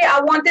 okay,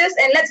 I want this,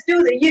 and let's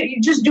do that. You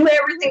just do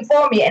everything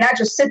for me, and I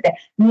just sit there.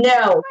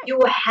 No,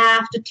 you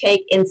have to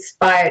take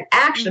inspired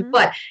action.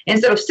 But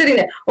instead of sitting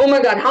there, oh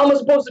my God, how am I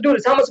supposed to do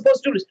this? How am I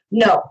supposed to do this?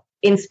 No,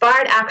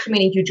 inspired action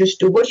meaning you just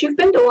do what you've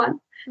been doing,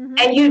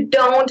 and you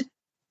don't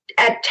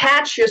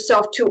attach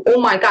yourself to,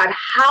 oh my God,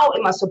 how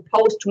am I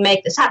supposed to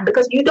make this happen?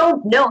 Because you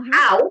don't know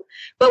how,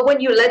 but when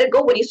you let it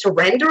go, when you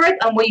surrender it,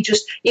 and when you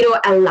just,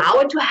 allow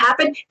it to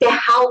happen, the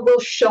how will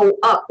show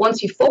up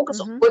once you focus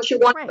on what you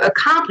want to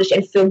accomplish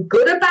and feel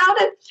good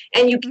about it.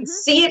 And you can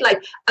see it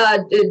like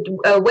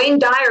Wayne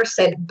Dyer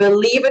said,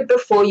 believe it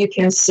before you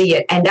can see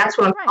it. And that's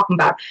what I'm talking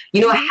about.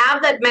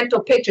 Have that mental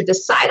picture,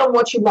 decide on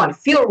what you want,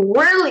 feel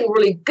really,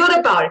 really good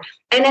about it.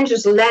 And then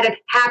just let it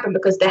happen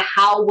because the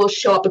how will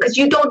show up because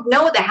you don't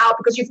know the how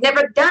because you've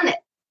never done it.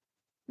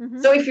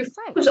 So if you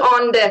focus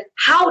on the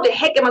how the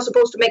heck am I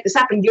supposed to make this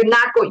happen,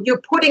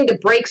 you're putting the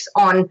brakes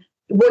on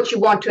what you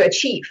want to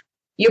achieve.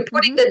 You're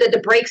putting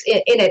the brakes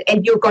in it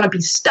and you're going to be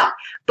stuck.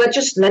 But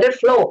just let it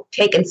flow.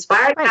 Take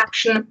inspired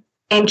action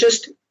and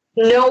just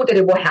know that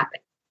it will happen.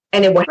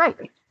 And it will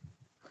happen.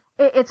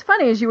 It's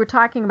funny as you were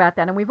talking about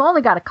that, and we've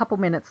only got a couple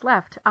minutes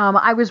left.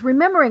 I was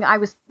remembering I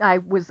was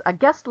a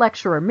guest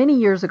lecturer many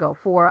years ago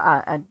for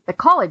a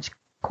college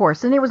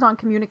course, and it was on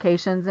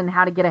communications and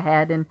how to get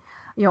ahead and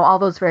all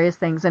those various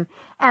things. And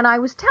I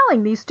was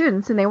telling these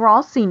students, and they were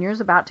all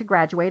seniors about to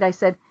graduate. I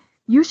said,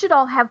 you should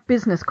all have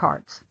business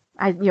cards.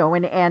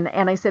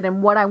 And I said,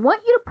 and what I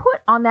want you to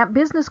put on that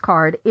business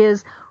card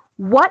is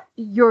what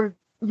your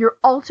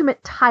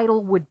ultimate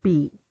title would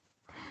be.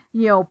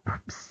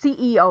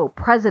 CEO,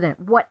 president,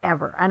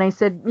 whatever. And I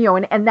said,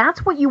 and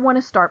that's what you want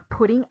to start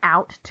putting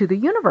out to the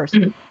universe.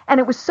 And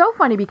it was so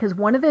funny because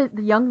one of the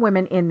young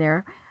women in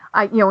there,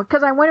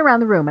 because I went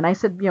around the room and I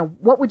said,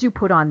 what would you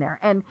put on there?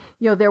 And,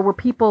 there were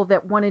people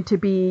that wanted to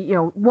be,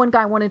 one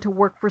guy wanted to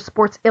work for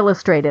Sports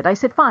Illustrated. I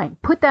said, fine,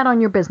 put that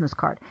on your business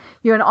card,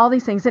 and all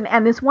these things.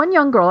 And this one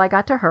young girl, I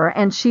got to her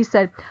and she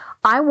said,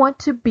 I want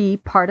to be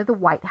part of the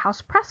White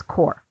House Press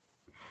Corps.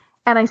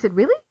 And I said,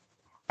 really?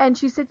 And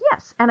she said,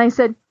 yes. And I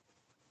said,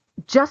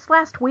 just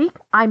last week,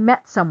 I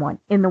met someone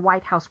in the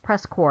White House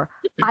Press Corps.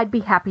 I'd be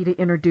happy to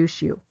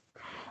introduce you.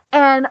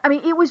 And I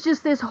mean, it was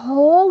just this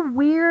whole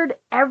weird,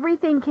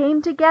 everything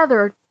came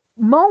together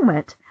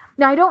moment.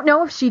 Now, I don't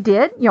know if she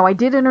did. I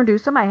did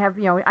introduce them. I have,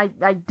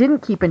 I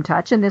didn't keep in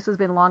touch, and this has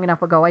been long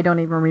enough ago. I don't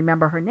even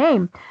remember her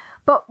name.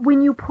 But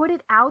when you put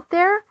it out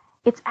there,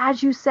 it's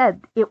as you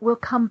said, it will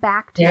come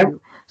back to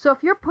you. So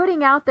if you're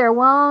putting out there,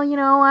 well,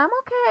 I'm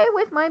okay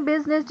with my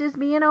business just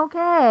being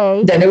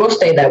okay. Then it will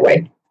stay that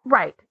way.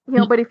 Right.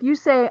 But if you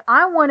say,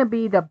 I want to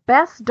be the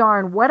best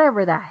darn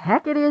whatever the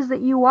heck it is that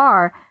you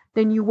are,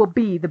 then you will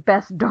be the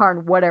best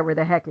darn whatever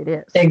the heck it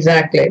is.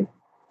 Exactly.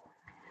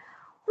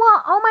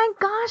 Well, oh my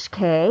gosh,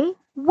 Kay,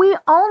 we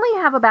only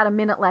have about a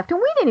minute left, and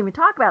we didn't even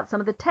talk about some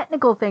of the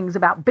technical things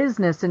about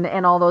business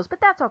and all those,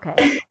 but that's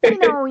okay.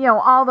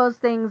 All those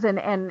things,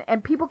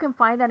 and people can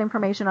find that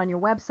information on your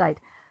website.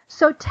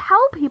 So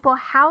tell people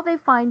how they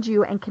find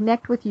you and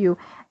connect with you,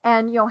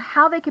 and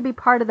how they can be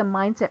part of the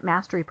Mindset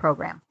Mastery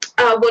program.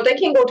 Well, they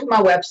can go to my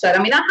website.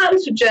 I mean, I highly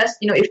suggest,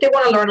 if they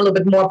want to learn a little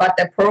bit more about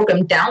that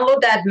program, download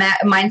that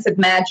Mindset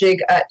Magic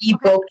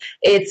ebook.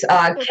 It's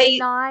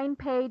 9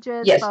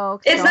 pages, yes,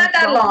 folks. It's not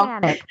that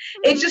long.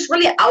 It just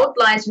really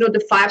outlines, the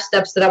 5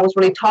 steps that I was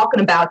really talking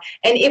about.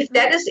 And if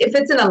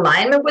it's in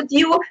alignment with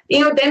you,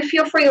 then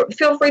feel free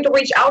to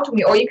reach out to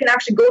me, or you can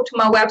actually go to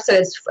my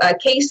website. It's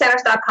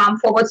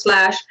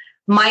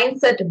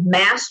kaysanders.com/Mindset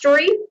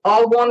Mastery,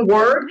 all one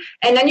word,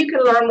 and then you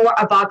can learn more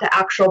about the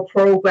actual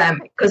program.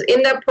 Because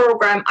in that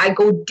program, I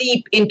go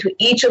deep into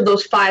each of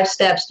those 5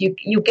 steps.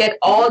 You get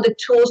all the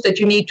tools that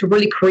you need to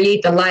really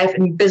create the life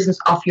and business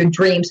of your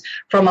dreams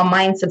from a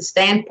mindset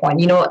standpoint.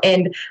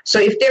 And so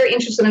if they're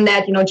interested in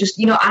that,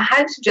 I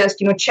highly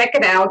suggest check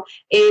it out.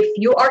 If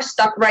you are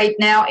stuck right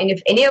now, and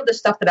if any of the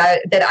stuff that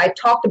I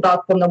talked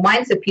about from the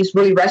mindset piece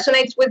really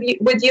resonates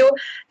with you,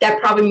 that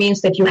probably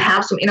means that you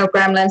have some inner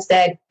gremlins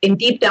that in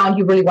deep down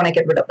you really want to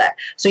get rid of that.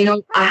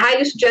 So, I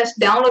highly suggest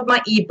download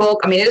my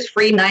ebook. I mean, it is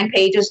free, 9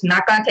 pages,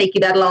 not going to take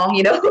you that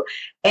long,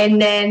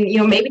 and then,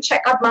 maybe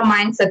check out my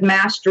Mindset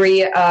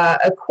Mastery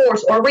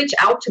course, or reach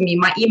out to me.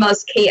 My email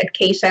is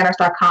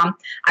k@kaysanders.com.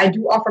 I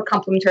do offer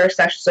complimentary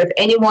sessions. So if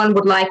anyone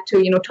would like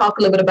to, talk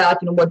a little bit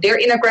about, what their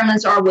inner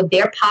gremlins are, what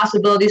their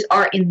possibilities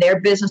are in their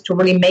business to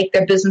really make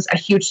their business a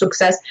huge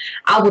success,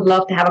 I would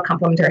love to have a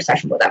complimentary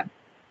session with them.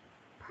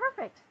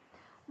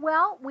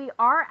 Well, we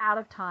are out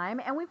of time,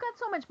 and we've got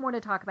so much more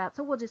to talk about,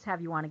 so we'll just have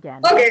you on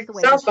again. Okay,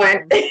 sounds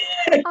fine.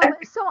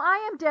 So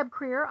I am Deb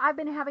Creer. I've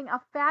been having a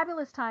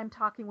fabulous time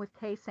talking with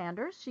Kay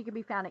Sanders. She can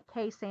be found at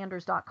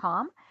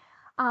kaysanders.com.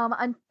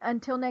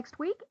 Until next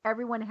week,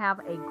 everyone have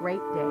a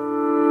great day.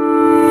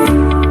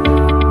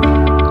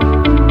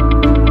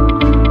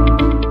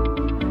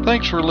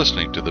 Thanks for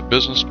listening to the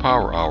Business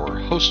Power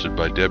Hour, hosted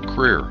by Deb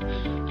Creer.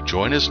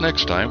 Join us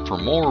next time for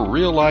more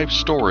real-life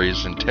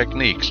stories and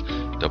techniques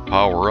to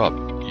power up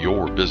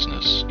your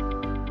business.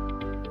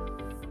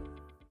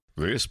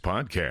 This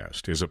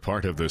podcast is a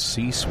part of the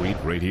C-Suite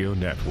Radio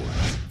Network.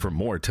 For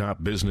more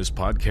top business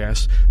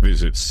podcasts,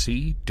 visit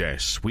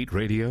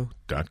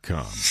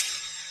c-suiteradio.com.